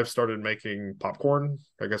my wife started making popcorn.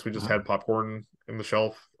 I guess we just Uh-huh. had popcorn in the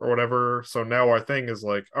shelf or whatever. So now our thing is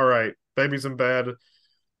like, all right, baby's in bed.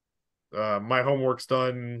 My homework's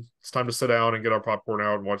done. It's time to sit down and get our popcorn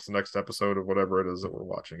out and watch the next episode of whatever it is that we're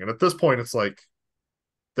watching. And at this point, it's like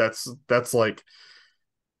that's like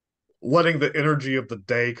letting the energy of the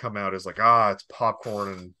day come out. Is like, it's popcorn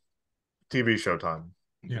and TV show time.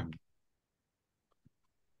 Yeah.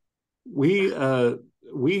 We uh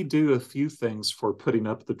we do a few things for putting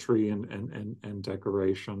up the tree and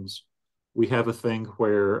decorations. We have a thing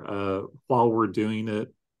where while we're doing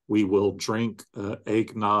it, we will drink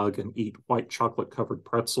eggnog and eat white chocolate covered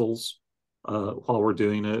pretzels while we're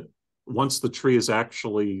doing it. Once the tree is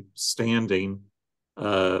actually standing,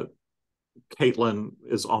 uh, Caitlin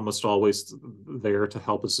is almost always there to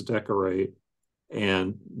help us decorate.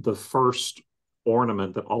 And the first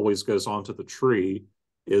ornament that always goes onto the tree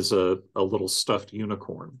is a little stuffed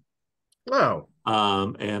unicorn. Wow.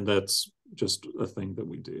 And that's just a thing that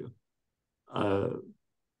we do. Uh,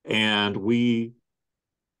 and we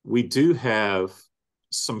do have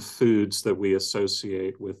some foods that we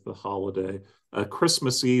associate with the holiday.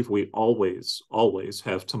 Christmas Eve, we always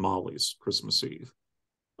have tamales Christmas Eve.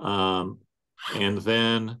 And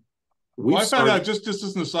then Well, we've I found out started. just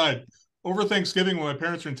as an aside, over Thanksgiving when my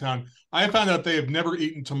parents are in town, I found out they have never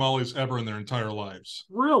eaten tamales ever in their entire lives,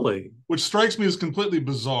 Really? which strikes me as completely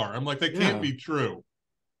bizarre. I'm like, that can't Yeah. be true.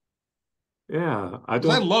 Yeah. I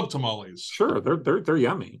Because I don't. love tamales. Sure, they're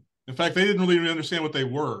yummy. In fact, they didn't really understand what they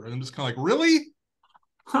were. And I'm just kind of like, really?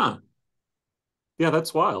 Huh. Yeah,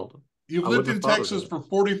 that's wild. You've I lived wouldn't in have thought of Texas that. for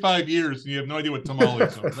 45 years and you have no idea what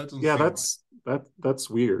tamales are. That doesn't Yeah, seem right. that's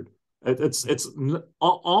weird. It's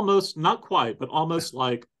almost not quite, but almost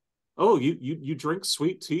like, oh, you drink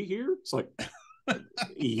sweet tea here? It's like,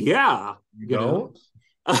 yeah, You you know.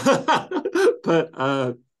 don't?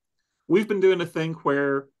 But we've been doing a thing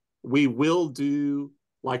where we will do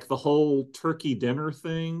like the whole turkey dinner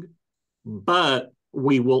thing, but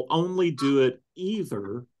we will only do it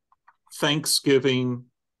either Thanksgiving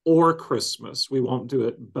or Christmas. We won't do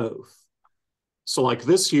it both. So like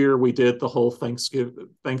this year we did the whole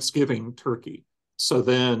Thanksgiving turkey. So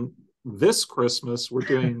then this Christmas we're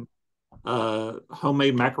doing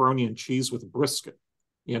homemade macaroni and cheese with brisket,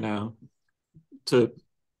 you know, to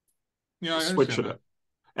Yeah, I switch understand it that. up.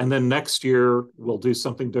 And then next year we'll do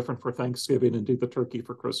something different for Thanksgiving and do the turkey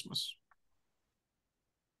for Christmas.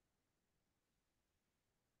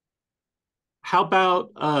 How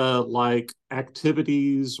about like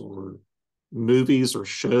activities or movies or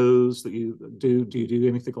shows that you do? Do you do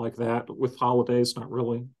anything like that with holidays? Not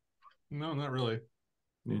really. No, not really.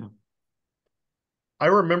 Yeah. I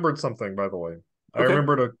remembered something, by the way. I Okay.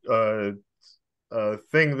 remembered a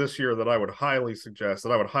thing this year that I would highly suggest,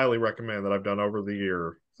 that I would highly recommend that I've done over the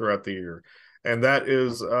year, throughout the year. And that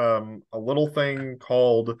is a little thing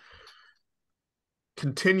called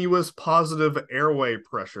continuous positive airway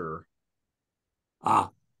pressure. Ah.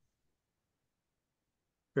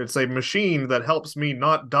 It's a machine that helps me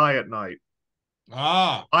not die at night.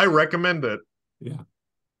 Ah, I recommend it. Yeah.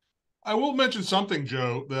 I will mention something,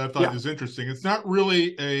 Joe, that I thought Yeah. is interesting. It's not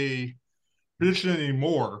really a tradition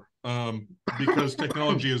anymore because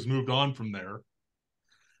technology has moved on from there.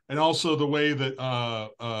 And also the way that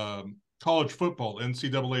college football,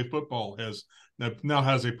 NCAA football, now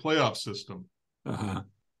has a playoff system. Uh-huh.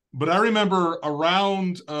 But I remember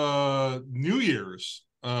around New Year's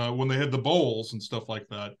when they had the bowls and stuff like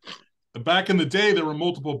that. Back in the day, there were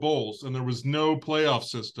multiple bowls and there was no playoff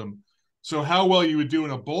system. So how well you would do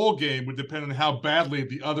in a bowl game would depend on how badly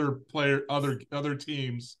the other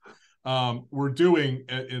teams were doing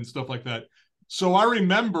and stuff like that. So I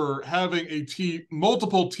remember having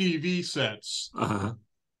multiple TV sets Uh-huh.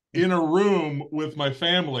 in a room with my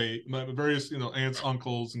family, my various aunts,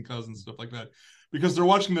 uncles, and cousins, stuff like that, because they're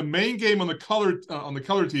watching the main game on the color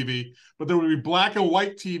TV, but there would be black and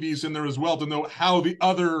white TVs in there as well to know how the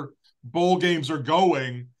other bowl games are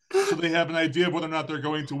going, so they have an idea of whether or not they're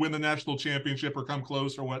going to win the national championship or come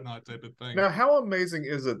close or whatnot, type of thing. Now, how amazing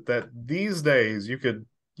is it that these days you could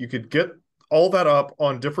get all that up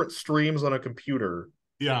on different streams on a computer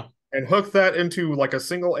Yeah. and hook that into like a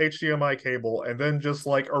single HDMI cable and then just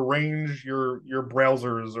like arrange your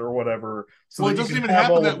browsers or whatever so Well, it that you doesn't can even have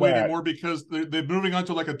happen all that of way that. anymore because they're moving on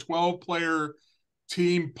to like a 12-player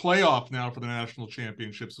team playoff now for the national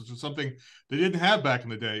championships, which is something they didn't have back in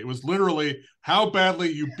the day. It was literally how badly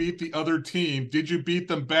you beat the other team. Did you beat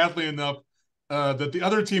them badly enough that the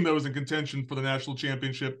other team that was in contention for the national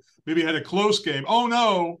championship maybe had a close game? Oh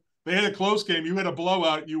no, they had a close game. You had a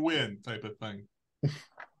blowout. You win, type of thing.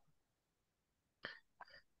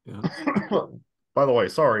 Yeah. By the way,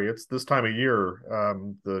 sorry, it's this time of year.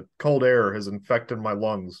 The cold air has infected my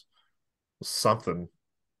lungs. Something.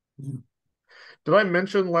 Did I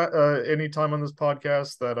mention any time on this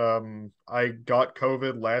podcast that I got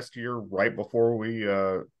COVID last year right before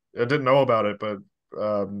I didn't know about it, but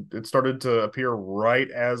it started to appear right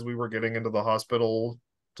as we were getting into the hospital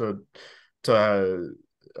to to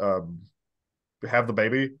have the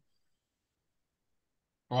baby.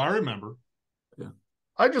 Oh, I remember. Yeah.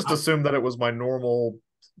 I just I, assumed that it was my normal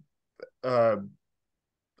uh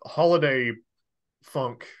holiday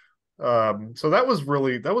funk. So that was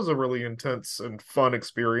a really intense and fun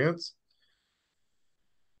experience.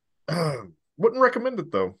 Wouldn't recommend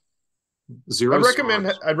it though. Zero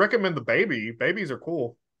stars. I'd recommend the baby. Babies are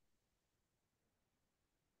cool.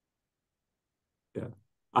 Yeah.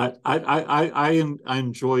 I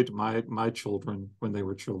enjoyed my children when they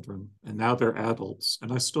were children, and now they're adults,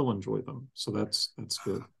 and I still enjoy them. So that's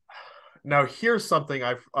good. Now here's something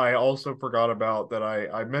I also forgot about that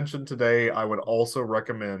I mentioned today I would also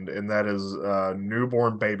recommend, and that is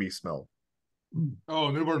newborn baby smell. Oh,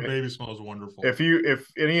 newborn baby smells wonderful. If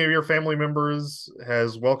any of your family members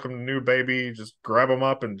has welcomed a new baby, just grab them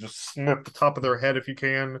up and just snip the top of their head if you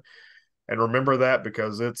can, and remember that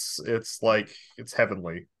because it's like it's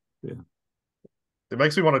heavenly. Yeah. It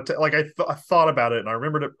makes me want to like I thought about it and I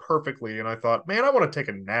remembered it perfectly, and I thought, man, I want to take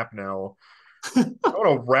a nap now. I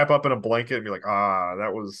want to wrap up in a blanket and be like,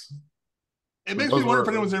 that was It makes me those wonder if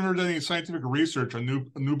were anyone's ever done any scientific research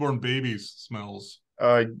on newborn babies' smells.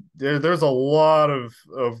 there's a lot of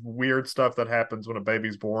weird stuff that happens when a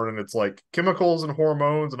baby's born, and it's like chemicals and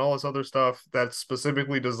hormones and all this other stuff that's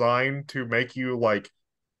specifically designed to make you like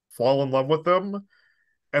fall in love with them.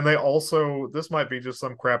 And they also, this might be just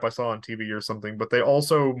some crap I saw on TV or something, but they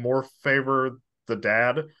also more favor the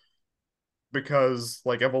dad because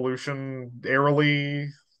like evolutionarily,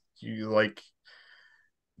 you like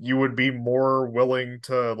you would be more willing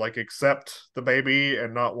to like accept the baby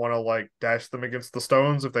and not want to like dash them against the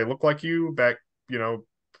stones if they look like you back, you know,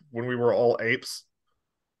 when we were all apes.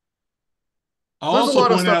 I'll There's a also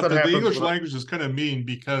lot of point stuff out that that the happens English with it. language is kind of mean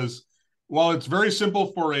because while it's very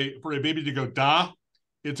simple for a baby to go da,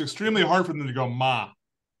 it's extremely hard for them to go ma.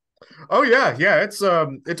 Oh yeah, yeah. It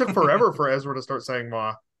took forever for Ezra to start saying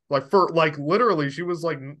ma. Like for like literally, she was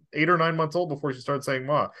like 8 or 9 months old before she started saying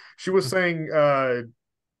ma. She was saying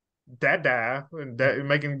dad and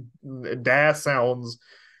making da sounds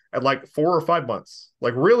at like 4 or 5 months,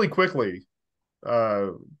 like really quickly.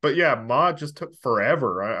 But yeah, ma just took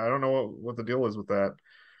forever. I don't know what the deal is with that.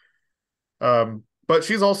 But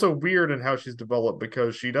she's also weird in how she's developed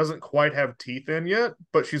because she doesn't quite have teeth in yet,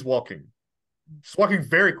 but she's walking. She's walking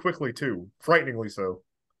very quickly too, frighteningly so.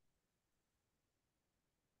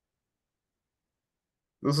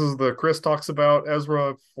 This is the Chris Talks About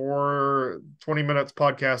Ezra for 20 minutes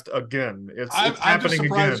podcast again. It's I'm just happening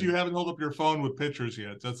surprised you again. haven't held up your phone with pictures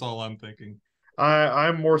yet. That's all I'm thinking.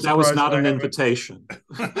 I'm more That was surprised not that I an haven't invitation.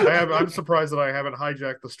 I'm surprised that I haven't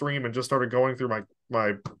hijacked the stream and just started going through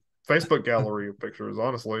my Facebook gallery of pictures,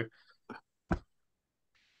 honestly.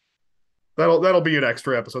 That'll be an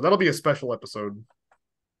extra episode. That'll be a special episode.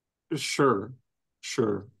 Sure,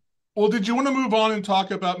 sure. Well, did you want to move on and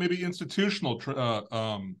talk about maybe institutional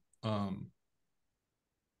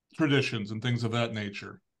traditions and things of that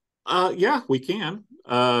nature? Yeah, we can.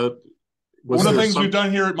 Was One of the there things we've some?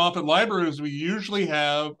 done here at Moffett Library is we usually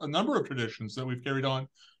have a number of traditions that we've carried on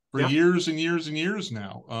for Yeah. years and years and years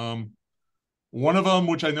now. One of them,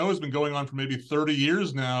 which I know has been going on for maybe 30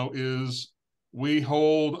 years now, is we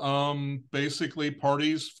hold basically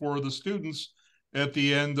parties for the students at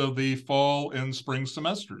the end of the fall and spring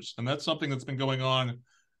semesters. And that's something that's been going on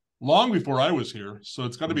long before I was here. So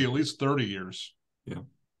it's got to be at least 30 years. Yeah.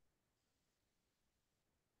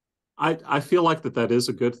 I feel like that is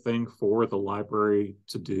a good thing for the library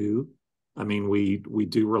to do. I mean, we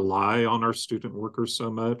do rely on our student workers so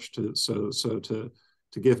much to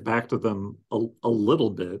give back to them a little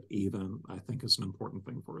bit even, I think is an important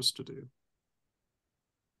thing for us to do.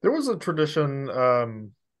 There was a tradition.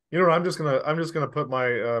 You know what? I'm just gonna put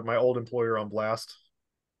my old employer on blast.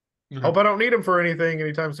 Okay. Hope I don't need him for anything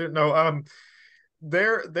anytime soon. No,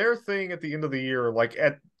 their thing at the end of the year, like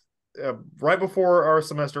at right before our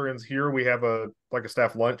semester ends here, we have a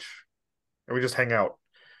staff lunch, and we just hang out.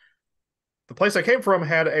 The place I came from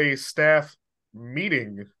had a staff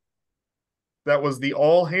meeting that was the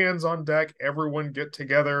all hands on deck, everyone get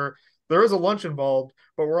together. There is a lunch involved,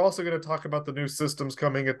 but we're also going to talk about the new systems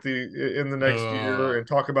coming in the next year and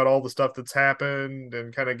talk about all the stuff that's happened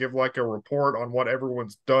and kind of give like a report on what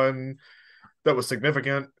everyone's done that was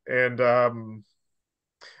significant. And I'll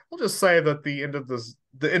just say that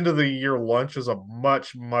the end of the year lunch is a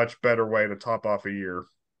much, much better way to top off a year.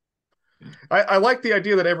 Yeah. I like the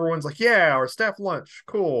idea that everyone's like, yeah, our staff lunch,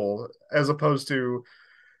 cool, as opposed to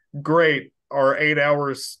great, our 8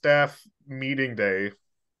 hours staff meeting day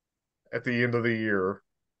at the end of the year.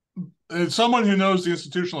 As someone who knows the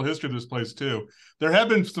institutional history of this place too, there have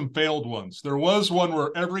been some failed ones. There was one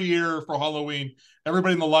where every year for Halloween,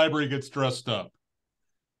 everybody in the library gets dressed up.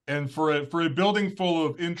 And for a building full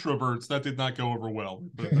of introverts, that did not go over well.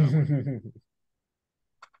 Put it that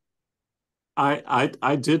way.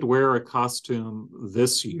 I did wear a costume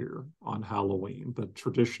this year on Halloween, but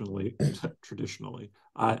traditionally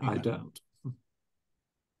I don't.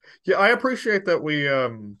 Yeah, I appreciate that we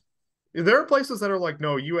there are places that are like,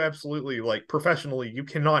 no, you absolutely like professionally, you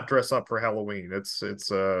cannot dress up for Halloween. It's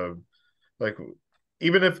like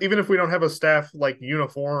even if we don't have a staff like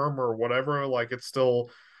uniform or whatever, like it's still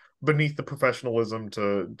beneath the professionalism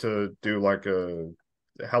to do like a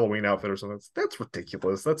Halloween outfit or something. That's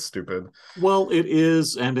ridiculous. That's stupid. Well, it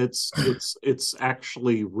is, and it's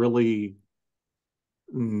actually really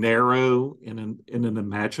narrow in an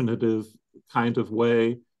imaginative kind of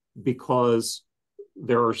way because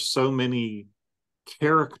there are so many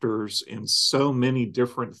characters in so many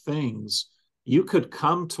different things. You could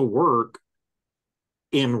come to work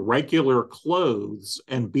in regular clothes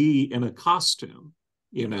and be in a costume,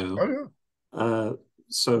 you Oh know. yeah.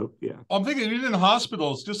 So yeah. I'm thinking even in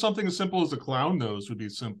hospitals, just something as simple as a clown nose would be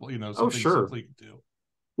simple, Oh something sure. simple you could do.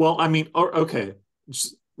 Well, I mean, okay,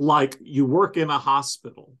 like you work in a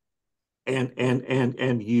hospital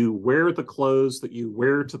and you wear the clothes that you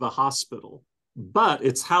wear to the hospital, but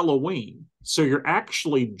it's Halloween, so you're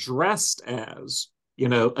actually dressed as,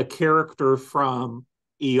 a character from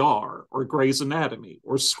ER or Grey's Anatomy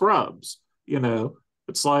or Scrubs.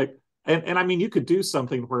 It's like, and I mean, you could do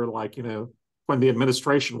something where, like, when the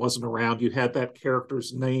administration wasn't around, you had that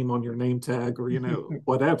character's name on your name tag or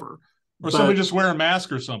whatever. Or somebody But just wear a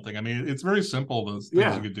mask or something. I mean, it's very simple, those things you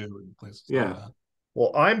yeah, could do in places like yeah. that.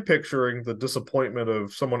 Well, I'm picturing the disappointment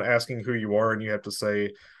of someone asking who you are and you have to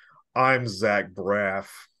say, I'm Zach Braff.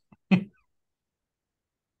 I'm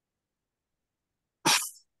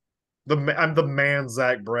the man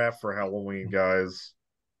Zach Braff for Halloween, guys.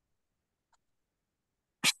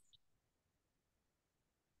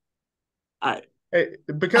 I Hey,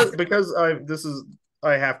 because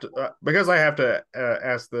I have to because I have to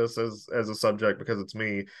ask this as a subject because it's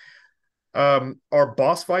me. Are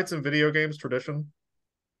boss fights in video games tradition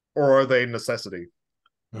or are they necessity?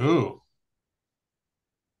 Ooh.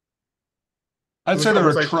 This I'd is a say they're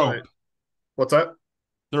a conversation. trope. What's that?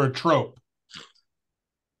 They're a trope.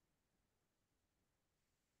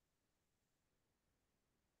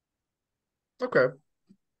 Okay.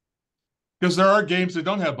 Because there are games that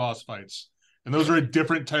don't have boss fights, and those are a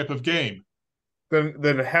different type of game.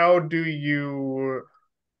 Then how do you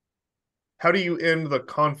end the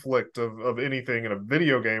conflict of anything in a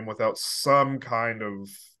video game without some kind of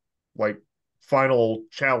like final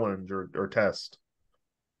challenge or test?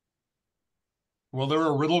 Well, there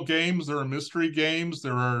are riddle games, there are mystery games,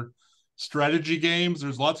 there are strategy games.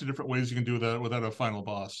 There's lots of different ways you can do that without a final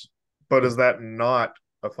boss. But is that not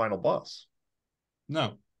a final boss?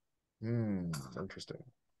 No. Interesting.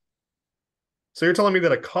 So you're telling me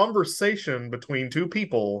that a conversation between two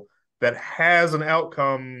people that has an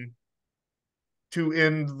outcome to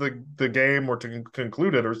end the game or to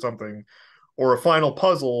conclude it or something, or a final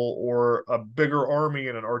puzzle or a bigger army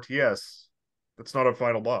in an RTS, that's not a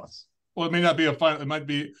final boss. Well, it may not be a final. It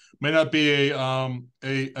may not be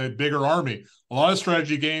a bigger army. A lot of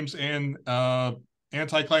strategy games and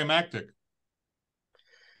anticlimactic.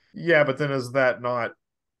 Yeah, but then is that not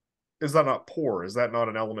poor? Is that not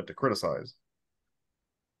an element to criticize?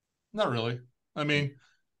 Not really. I mean,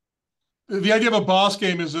 the idea of a boss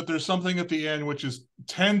game is that there's something at the end which is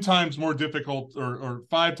 10 times more difficult or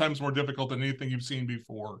 5 times more difficult than anything you've seen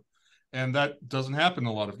before. And that doesn't happen in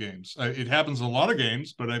a lot of games. It happens in a lot of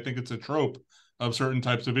games, but I think it's a trope of certain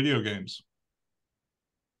types of video games,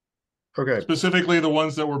 Okay. specifically the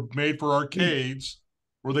ones that were made for arcades,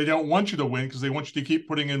 where they don't want you to win because they want you to keep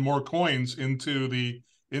putting in more coins into the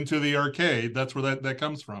arcade. That's where that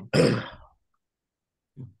comes from.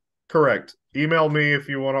 Correct. Email me if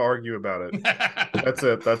you want to argue about it. That's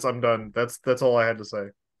it. I'm done. That's all I had to say.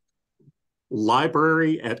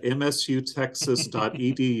 library at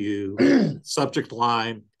msutexas.edu. Subject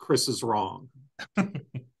line: Chris is wrong.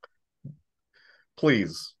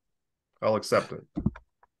 Please, I'll accept it.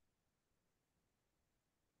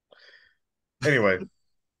 Anyway,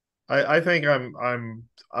 I think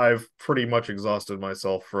I've pretty much exhausted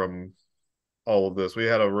myself from all of this. We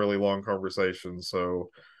had a really long conversation,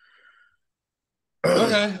 so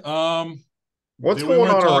Okay. What's Do we going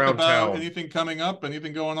want to on talk around about town? anything coming up?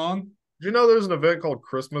 Anything going on? Do you know there's an event called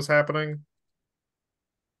Christmas happening?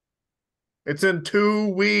 It's in 2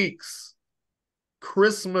 weeks.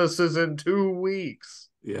 Christmas is in 2 weeks.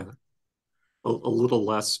 Yeah, a little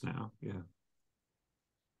less now. Yeah.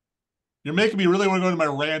 You're making me really want to go into my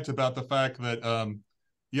rant about the fact that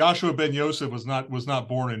Yahshua ben Yosef was not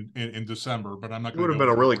born in December, but I'm not He going would to have go been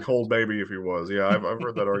a into that really rant. cold baby if he was. Yeah, I've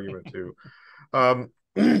heard that argument too. Um,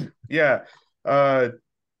 yeah. Uh,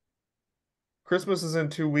 Christmas is in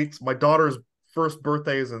 2 weeks. My daughter's first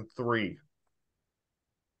birthday is in three.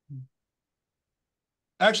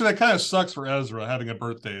 Actually, that kind of sucks for Ezra having a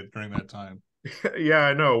birthday during that time. Yeah,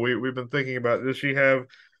 I know. We've been thinking about does she have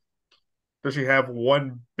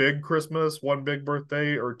one big Christmas, one big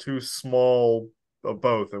birthday, or two small of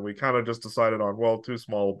both? And we kind of just decided on, well, two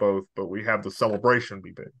small of both, but we have the celebration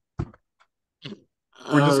be big.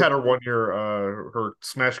 We just Uh, had her 1 year her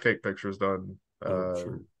smash cake pictures done oh,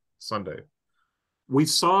 sure. Sunday. We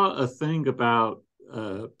saw a thing about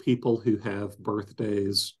people who have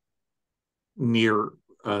birthdays near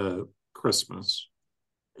Christmas.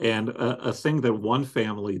 And a thing that one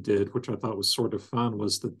family did, which I thought was sort of fun,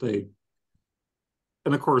 was that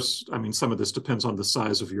and of course, I mean, some of this depends on the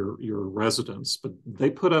size of your residence, but they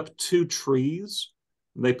put up two trees.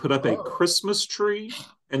 They put up a Oh. Christmas tree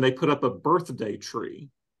and they put up a birthday tree.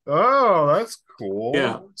 Oh, that's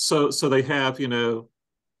Yeah. cool. So they have,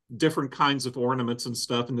 different kinds of ornaments and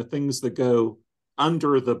stuff, and the things that go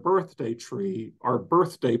under the birthday tree are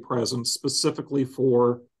birthday presents specifically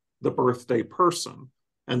for the birthday person.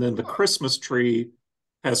 And then the Christmas tree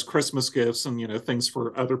has Christmas gifts and things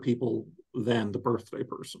for other people than the birthday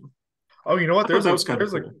person. Oh, you know what? I thought that was kind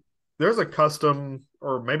of cool. There's a custom,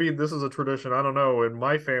 or maybe this is a tradition, I don't know, in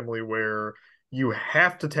my family where you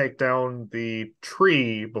have to take down the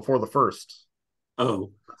tree before the first.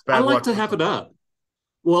 Oh, It's I bad like luck to for have it someone. up.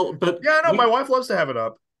 Well, but Yeah, I know. My wife loves to have it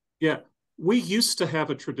up. yeah, we used to have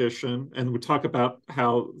a tradition, and we talk about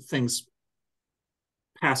how things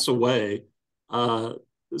pass away. Uh,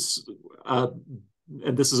 uh,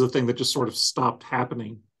 and this is a thing that just sort of stopped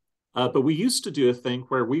happening. But we used to do a thing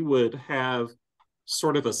where we would have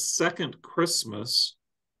sort of a second Christmas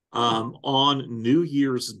on New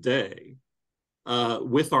Year's Day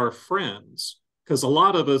with our friends, because a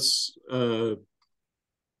lot of us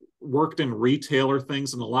worked in retail or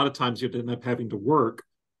things, and a lot of times you'd end up having to work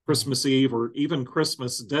Christmas Eve or even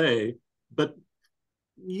Christmas Day, but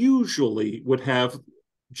usually would have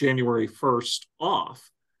January 1st off.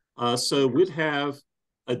 So we'd have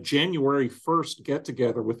a January 1st get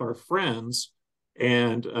together with our friends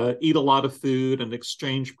and eat a lot of food and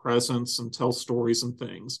exchange presents and tell stories and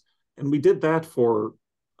things. And we did that for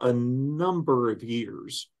a number of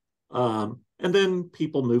years. And then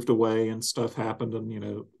people moved away and stuff happened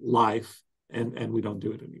and, life, and we don't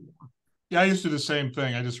do it anymore. Yeah, I used to do the same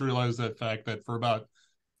thing. I just realized that fact that for about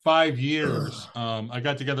 5 years, I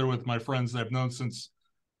got together with my friends that I've known since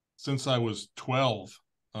I was 12,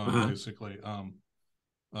 Uh-huh. basically.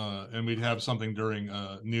 And we'd have something during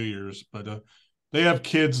New Year's, but they have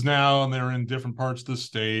kids now and they're in different parts of the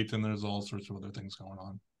state, and there's all sorts of other things going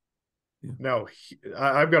on. Yeah. Now,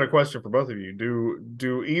 I've got a question for both of you.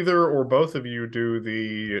 Do either or both of you do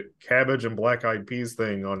the cabbage and black eyed peas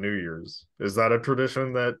thing on New Year's? Is that a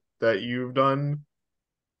tradition that you've done?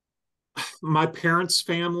 My parents'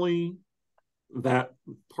 family, that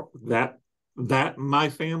that that my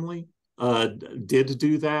family did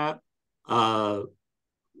do that. Uh,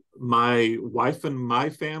 my wife and my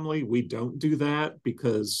family, we don't do that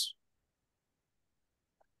because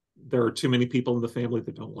there are too many people in the family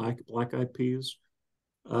that don't like black eyed peas.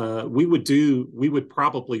 We would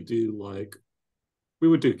probably do like we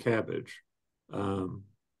would do cabbage. Um,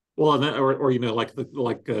 well, and or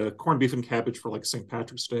like corned beef and cabbage for like St.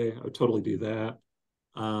 Patrick's Day. I would totally do that.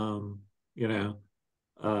 Um, you know,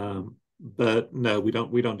 but no, we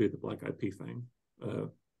don't do the black eyed pea thing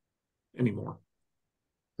anymore.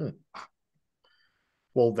 Hmm.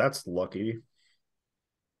 Well, that's lucky.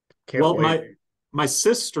 Can't Well, wait. my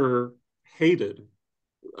sister hated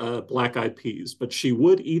black eyed peas, but she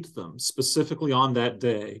would eat them specifically on that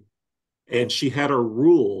day. And she had a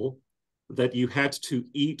rule that you had to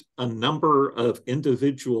eat a number of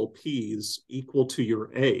individual peas equal to your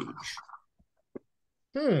age.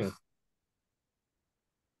 Hmm.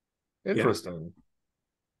 Yeah. Interesting.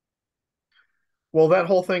 Well, that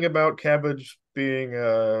whole thing about cabbage being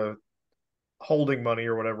holding money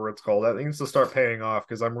or whatever it's called, that needs to start paying off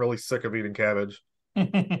because I'm really sick of eating cabbage.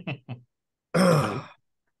 Right.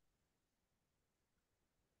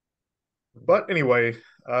 But anyway,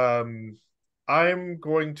 um, I'm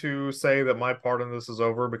going to say that my part in this is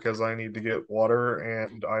over because I need to get water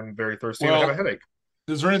and I'm very thirsty and I have a Well, headache.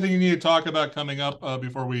 is there anything you need to talk about coming up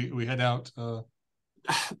before we head out?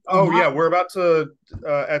 Oh My yeah, we're about to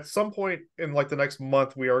at some point in like the next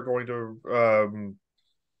month we are going to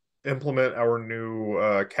implement our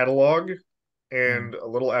new catalog, Hmm. and a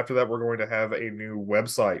little after that we're going to have a new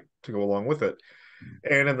website to go along with it.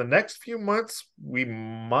 And in the next few months, we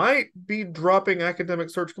might be dropping Academic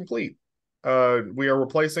Search Complete. We are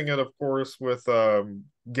replacing it, of course, with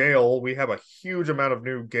Gale. We have a huge amount of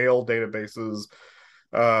new Gale databases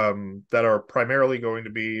that are primarily going to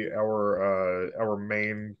be our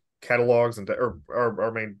main catalogs and or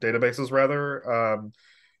our main databases rather.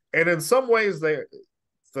 And in some ways, the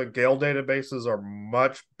Gale databases are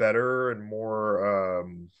much better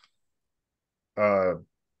and uh,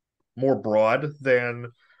 more broad than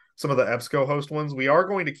some of the EBSCO host ones. We are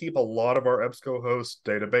going to keep a lot of our EBSCO host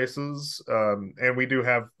databases, and we do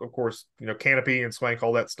have, of course, Canopy and Swank,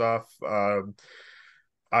 all that stuff.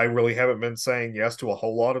 I really haven't been saying yes to a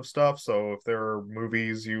whole lot of stuff. So if there are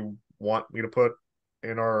movies you want me to put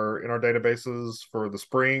in our databases for the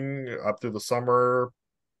spring up through the summer,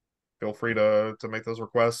 feel free to make those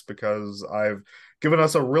requests because I've given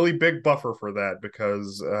us a really big buffer for that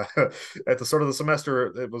because at the start of the semester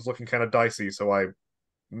it was looking kind of dicey, so I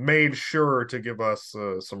made sure to give us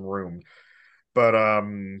some room. But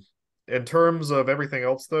in terms of everything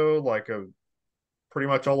else though, like pretty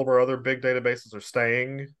much all of our other big databases are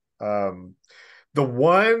staying. Um, the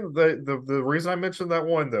reason I mentioned that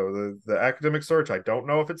one though, the academic search, I don't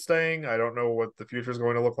know if it's staying. I don't know what the future is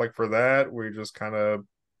going to look like for that. We just kind of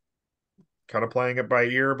playing it by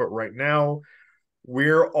ear. But right now,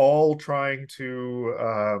 we're all trying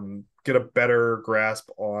to get a better grasp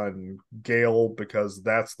on Gale because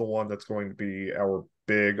that's the one that's going to be our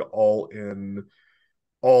big all in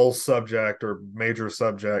all subject or major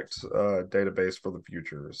subject database for the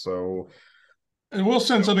future. So, And we'll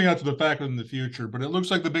send something out to the faculty in the future, but it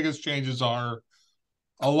looks like the biggest changes are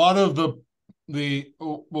a lot of the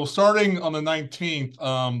well, starting on the 19th,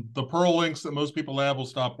 the Perl links that most people have will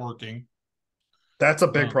stop working. that's a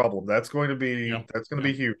big Um, problem. yeah, That's going to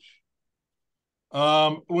yeah. be huge.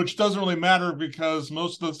 Which doesn't really matter because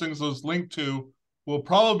most of those things those linked to will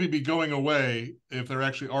probably be going away if they're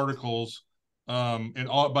actually articles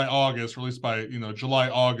by August, or at least by July,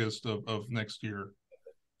 August of next year.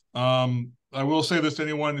 I will say this to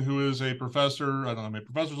anyone who is a professor. I don't know how many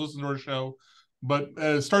professors listen to our show, but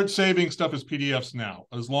start saving stuff as PDFs now.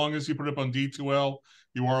 As long as you put it up on D2L,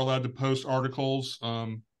 you are allowed to post articles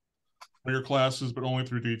for your classes, but only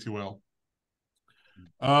through D2L.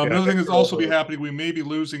 Yeah, Another thing thanks that's for all also be the happening, we may be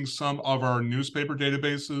losing some of our newspaper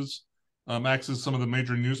databases, access some of the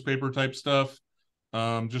major newspaper type stuff,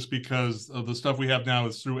 just because of the stuff we have now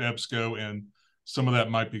is through EBSCO, and some of that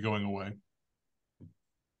might be going away.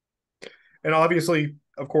 and obviously,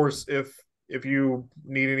 of course, if you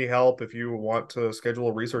need any help, if you want to schedule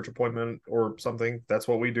a research appointment or something, that's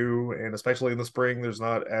what we do. And especially in the spring, there's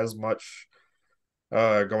not as much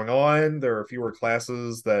going on. There are fewer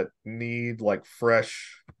classes that need like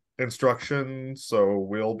fresh instruction, so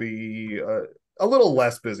we'll be a little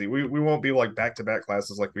less busy. We won't be like back to back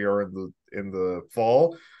classes like we are in the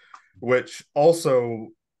fall. Which also,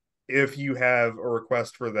 if you have a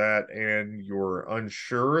request for that and you're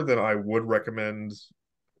unsure, then I would recommend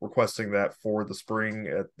requesting that for the spring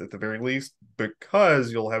at the very least, because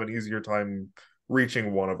you'll have an easier time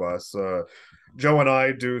reaching one of us. Joe and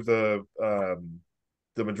I do the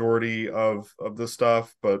majority of this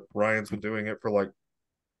stuff, but Ryan's been doing it for like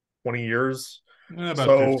 20 years. About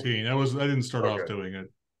So 15. I didn't start off okay. doing it.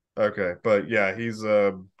 Okay. But yeah, he's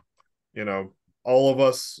you know, all of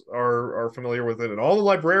us are familiar with it, and all the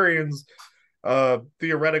librarians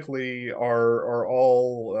theoretically are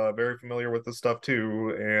all very familiar with this stuff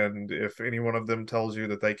too. And if any one of them tells you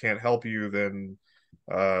that they can't help you, then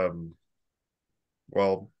um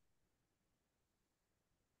well,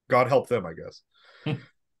 God help them, I guess.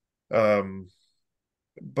 Um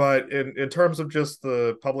but in terms of just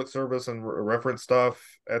the public service and reference stuff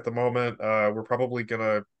at the moment, we're probably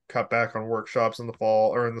gonna cut back on workshops in the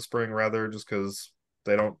fall or in the spring rather, just because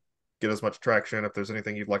they don't get as much traction. If there's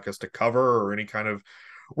anything you'd like us to cover or any kind of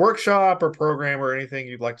workshop or program or anything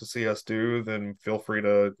you'd like to see us do, then feel free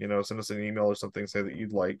to send us an email or something, say that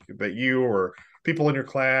you'd like that you or people in your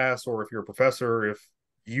class, or if you're a professor, if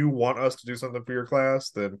you want us to do something for your class,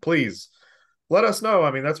 then please let us know.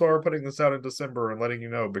 I mean, that's why we're putting this out in December and letting you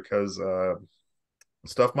know, because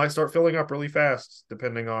stuff might start filling up really fast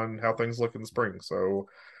depending on how things look in the spring. So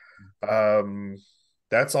um,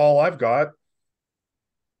 that's all I've got.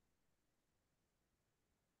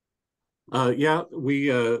 Yeah,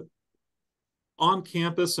 we on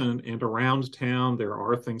campus and around town, there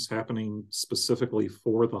are things happening specifically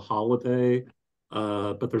for the holiday,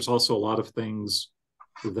 but there's also a lot of things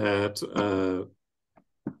that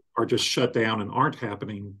are just shut down and aren't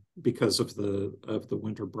happening because of the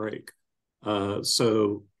winter break.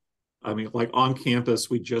 So, I mean, like on campus,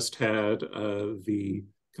 we just had the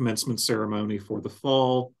commencement ceremony for the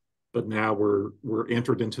fall, but now we're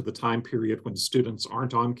entered into the time period when students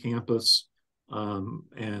aren't on campus,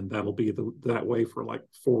 and that'll be that way for like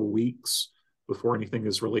 4 weeks before anything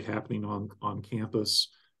is really happening on campus.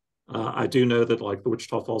 I do know that like the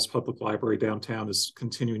Wichita Falls Public Library downtown is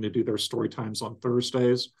continuing to do their story times on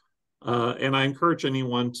Thursdays. And I encourage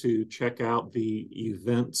anyone to check out the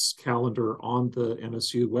events calendar on the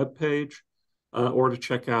MSU webpage, or to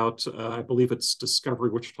check out, I believe it's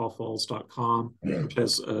discoverywichitafalls.com, which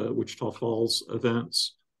has Wichita Falls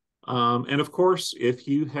events. And of course, if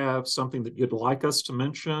you have something that you'd like us to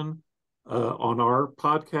mention on our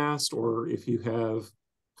podcast, or if you have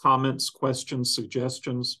comments, questions,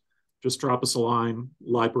 suggestions, just drop us a line,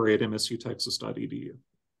 library@msutexas.edu.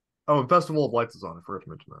 Oh, and Festival of Lights is on. I forgot to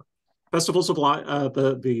mention that. Festivals of Light,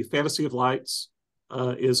 the Fantasy of Lights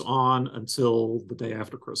is on until the day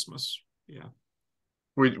after Christmas. Yeah.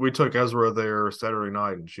 We took Ezra there Saturday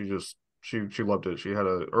night, and she loved it. She had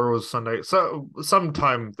or it was Sunday, so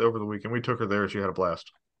sometime over the weekend we took her there. She had a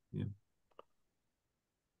blast. Yeah.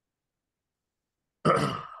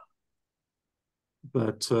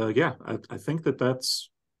 But yeah, I think that's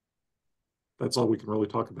all we can really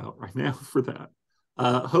talk about right now for that.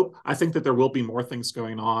 I think that there will be more things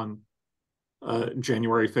going on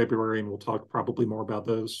January, February, and we'll talk probably more about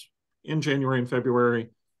those in January and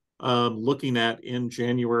February. Looking at in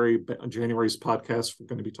January's podcast, we're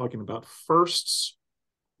going to be talking about firsts.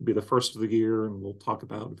 It'll be the first of the year, and we'll talk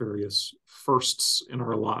about various firsts in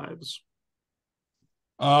our lives.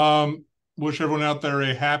 Wish everyone out there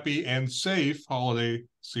a happy and safe holiday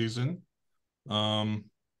season.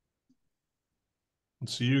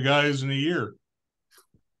 See you guys in a year.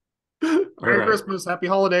 Merry Christmas, Happy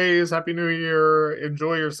Holidays, Happy New Year.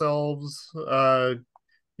 Enjoy yourselves. You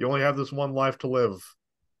only have this one life to live,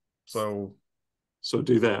 so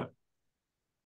do that.